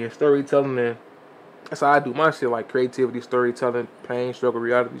creativity and storytelling, and that's how I do my shit, like creativity, storytelling, pain, struggle,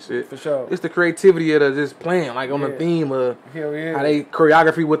 reality shit. For sure. It's the creativity of just playing, like on the theme of how they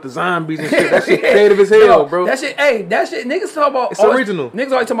choreography with the zombies and shit. That shit creative as hell, bro. That shit, niggas talk about. It's original.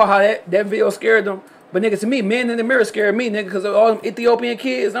 Niggas always talking about how that video scared them. But nigga, to me, Men in the Mirror scared me, nigga, because of all them Ethiopian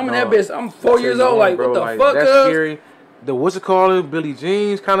kids. I'm in that bitch. I'm 4 years old. Like, bro, what the fuck, that's scary. The what's it called? Billie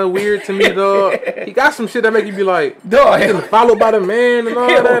Jean's kind of weird to me, dog. He got some shit that make you be like, dog. Followed by the man and all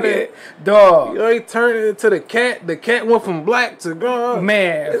that. Yeah. Dog. You know, he turned it into the cat. The cat went from black to gone.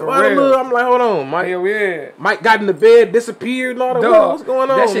 Man, for real. I'm like, hold on, Mike. Hell yeah. Mike got in the bed, disappeared, and all that. What's going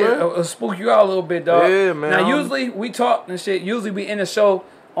on, that shit, man? Spook you out a little bit, dog. Yeah, man. Now, usually we talk and shit. Usually we end the show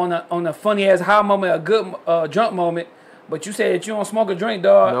on a funny ass high moment, a good drunk moment. But you said that you don't smoke or drink,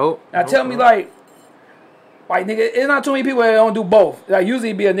 dog. Nope. Now tell me, like nigga, it's not too many people that don't do both. Like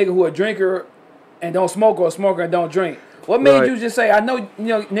usually be a nigga who a drinker and don't smoke, or a smoker and don't drink. What made you just say? I know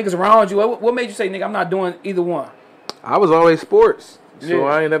niggas around you. What made you say, nigga, I'm not doing either one? I was always sports. So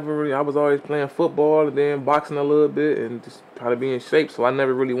I ain't never really, I was always playing football and then boxing a little bit and just try to be in shape. So I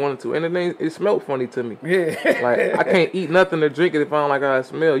never really wanted to. And it smelled funny to me. Yeah. Like, I can't eat nothing or drink it if I don't like how it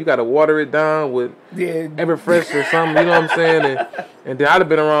smell. You got to water it down with Everfresh or something, you know what I'm saying? And then I'd have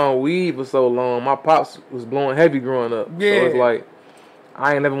been around weed for so long. My pops was blowing heavy growing up. Yeah. So it's like,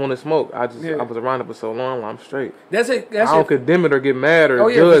 I ain't never want to smoke. I was around it for so long. I'm straight. That's it. I don't condemn it or get mad or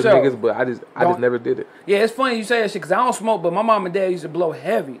judge niggas, but I just never did it. Yeah, it's funny you say that shit because I don't smoke, but my mom and dad used to blow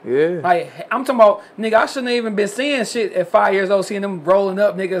heavy. Yeah. Like, I'm talking about, nigga, I shouldn't have even been seeing shit at 5 years old, seeing them rolling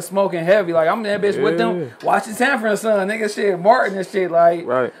up, nigga, smoking heavy. Like, I'm in that bitch with them, watching Sanford and Son, nigga, shit, Martin and shit, like.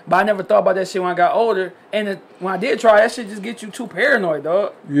 Right. But I never thought about that shit when I got older. And when I did try, that shit just get you too paranoid,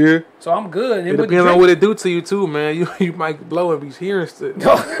 dog. Yeah. So I'm good. It depends on what it do to you, too, man. You might blow and be hearing shit.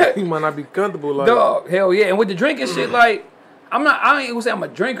 You might not be comfortable like dog, hell yeah. And with the drinking shit, like, I ain't gonna say I'm a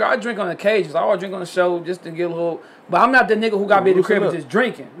drinker. I drink on occasions. I always drink on the show just to get a little. But I'm not the nigga who got be at the crib and just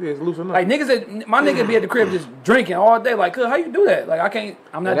drinking. Yeah, it's loosen up. Like niggas, my nigga be at the crib just drinking all day. Like, how you do that? Like, I can't.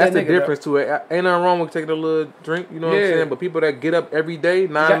 I'm not that nigga. That's the difference to it. Ain't nothing wrong with taking a little drink. You know what I'm saying? But people that get up every day,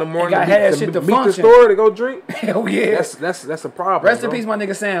 9 in the morning, to meet the store to go drink. Hell yeah. That's a problem. Rest in peace, my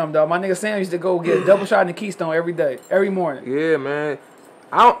nigga Sam, dog. My nigga Sam used to go get a double shot in the Keystone every day, every morning. Yeah, man.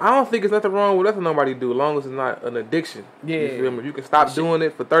 I don't think there's nothing wrong with nothing nobody do, as long as it's not an addiction. Yeah. You feel me? If you can stop doing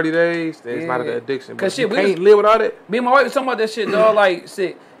it for 30 days, then it's not an addiction. But you can't live without it. Me and my wife was talking about that shit, dog. Like,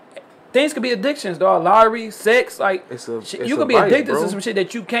 shit. Things could be addictions, dog. Lottery, sex, like, you could be addicted to some shit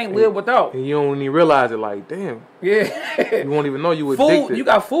that you can't live without. And you don't even realize it, like, damn. Yeah. You won't even know you addicted. Food, you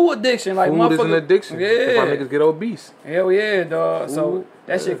got food addiction. Like, food is an addiction. Yeah. That's why niggas get obese. Hell yeah, dog. Food. So,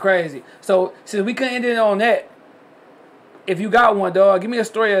 that shit crazy. So, since we couldn't end it on that, if you got one, dog, give me a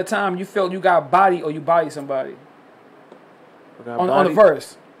story at a time you felt you got body or you bodied somebody. On the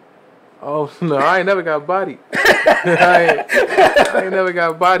verse. Oh, no, I ain't never got bodied. I ain't never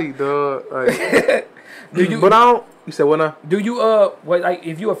got bodied, dog. Like, but I don't. You said what now? Do you like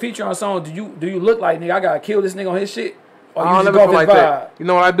if you a feature on a song, do you look like, nigga, I gotta kill this nigga on his shit? Or I don't never feel like that. You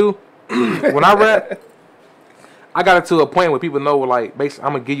know what I do? When I rap, I got it to a point where people know, like, basically,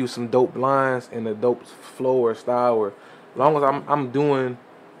 I'm gonna give you some dope lines and a dope flow or style, or as long as I'm doing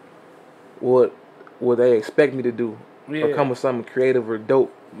what they expect me to do, or come with something creative or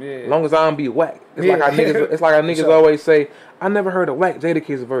dope. Yeah. As long as I don't be whack. It's like our niggas always say, I never heard a whack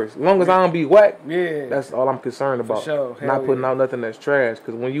Jadakiss verse. As long as I don't be whack, that's all I'm concerned about. For sure. Not putting out nothing that's trash.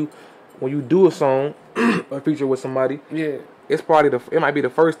 Because when you do a song or feature with somebody, it's probably it might be the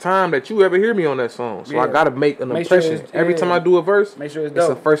first time that you ever hear me on that song. So I gotta make an impression. Sure every time I do a verse, make sure it's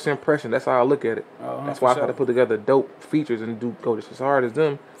dope. It's a first impression. That's how I look at it. That's why I gotta put together dope features and go just as hard as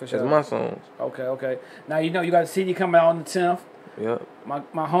them as my songs. Okay. Now you got a CD coming out on the 10th. Yep.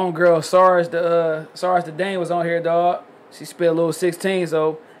 My homegirl Sars the Dane was on here, dog. She spit a little 16.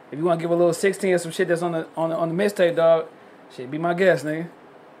 So if you want to give a little 16 or some shit that's on the mixtape, dog, shit, be my guest, nigga.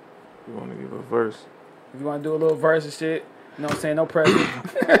 You want to give a verse? If you want to do a little verse and shit. You know what I'm saying? No pressure.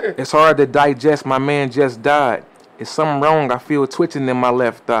 It's hard to digest. My man just died. It's something wrong. I feel twitching in my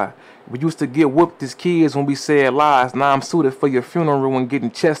left thigh. We used to get whooped as kids when we said lies. Now I'm suited for your funeral and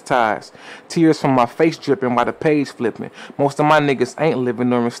getting chastised. Tears from my face dripping while the page flipping. Most of my niggas ain't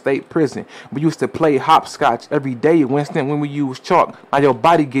living or in state prison. We used to play hopscotch every day, Winston, when we used chalk. Now your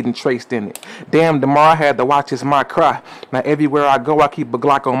body getting traced in it. Damn, tomorrow I had to watch as my cry. Now everywhere I go, I keep a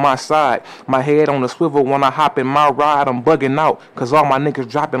Glock on my side. My head on the swivel when I hop in my ride. I'm bugging out, cause all my niggas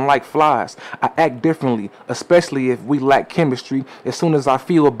dropping like flies. I act differently, especially if we lack chemistry. As soon as I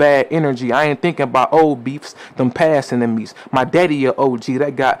feel bad energy, I ain't thinking about old beefs, them past enemies. My daddy a OG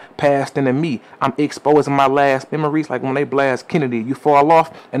that got passed into me. I'm exposing my last memories like when they blast Kennedy. You fall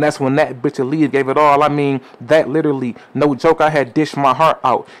off, and that's when that bitch Aaliyah gave it all. I mean, that literally, no joke, I had dished my heart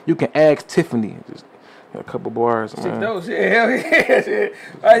out. You can ask Tiffany. Just a couple bars, man. Those shit, hell yeah, shit.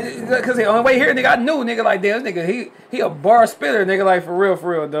 Cause the only way here, nigga, I knew nigga like this nigga, he a bar spitter, nigga, like for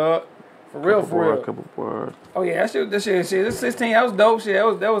real, dog. For real. Couple bars. Oh yeah, that shit. This 16, that was dope. Shit,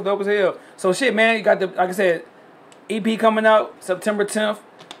 that was dope as hell. So shit, man, you got like I said, EP coming out September 10th.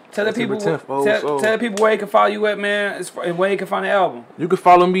 Tell the people where you can follow you at, man, and where you can find the album. You can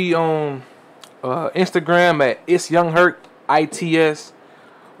follow me on Instagram at It's Young Herk,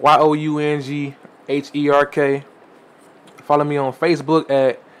 ITSYOUNGHERK. Follow me on Facebook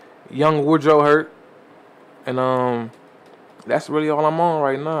at Young Woodrow Herk, and that's really all I'm on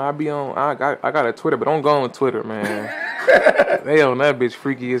right now. I got a Twitter, but don't go on Twitter, man. They on that bitch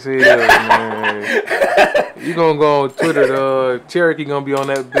freaky as hell, man. You gonna go on Twitter, Cherokee gonna be on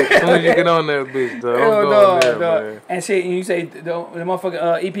that bitch. As soon as you get on that bitch, dog. Don't go on there, man. And shit, and you say the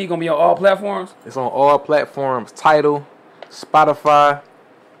motherfucking EP gonna be on all platforms? It's on all platforms. Tidal, Spotify,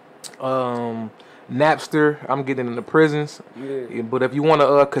 Napster. I'm getting in the prisons. Yeah. But if you want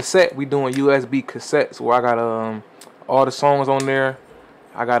a cassette, we doing USB cassettes where I got all the songs on there.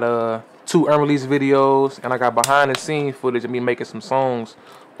 I got 2 unreleased videos, and I got behind the scenes footage of me making some songs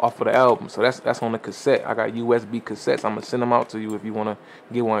off of the album. So that's on the cassette. I got USB cassettes. I'm gonna send them out to you if you wanna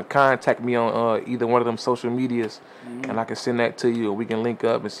get one. Contact me on either one of them social medias, and I can send that to you. Or we can link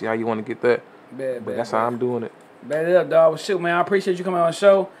up and see how you want to get that. But that's how I'm doing it. Bet it up, dog. Well, shoot, man, I appreciate you coming on the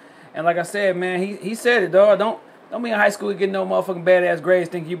show. And like I said, man, he said it, dog. Don't be in high school getting no motherfucking badass grades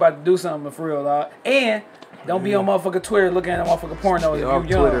thinking you about to do something for real, dog. And don't be on motherfucking Twitter looking at motherfucking pornos if you young.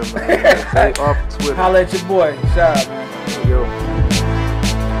 Twitter, man. Stay off Twitter. Holla at your boy, Shad, man. Yo.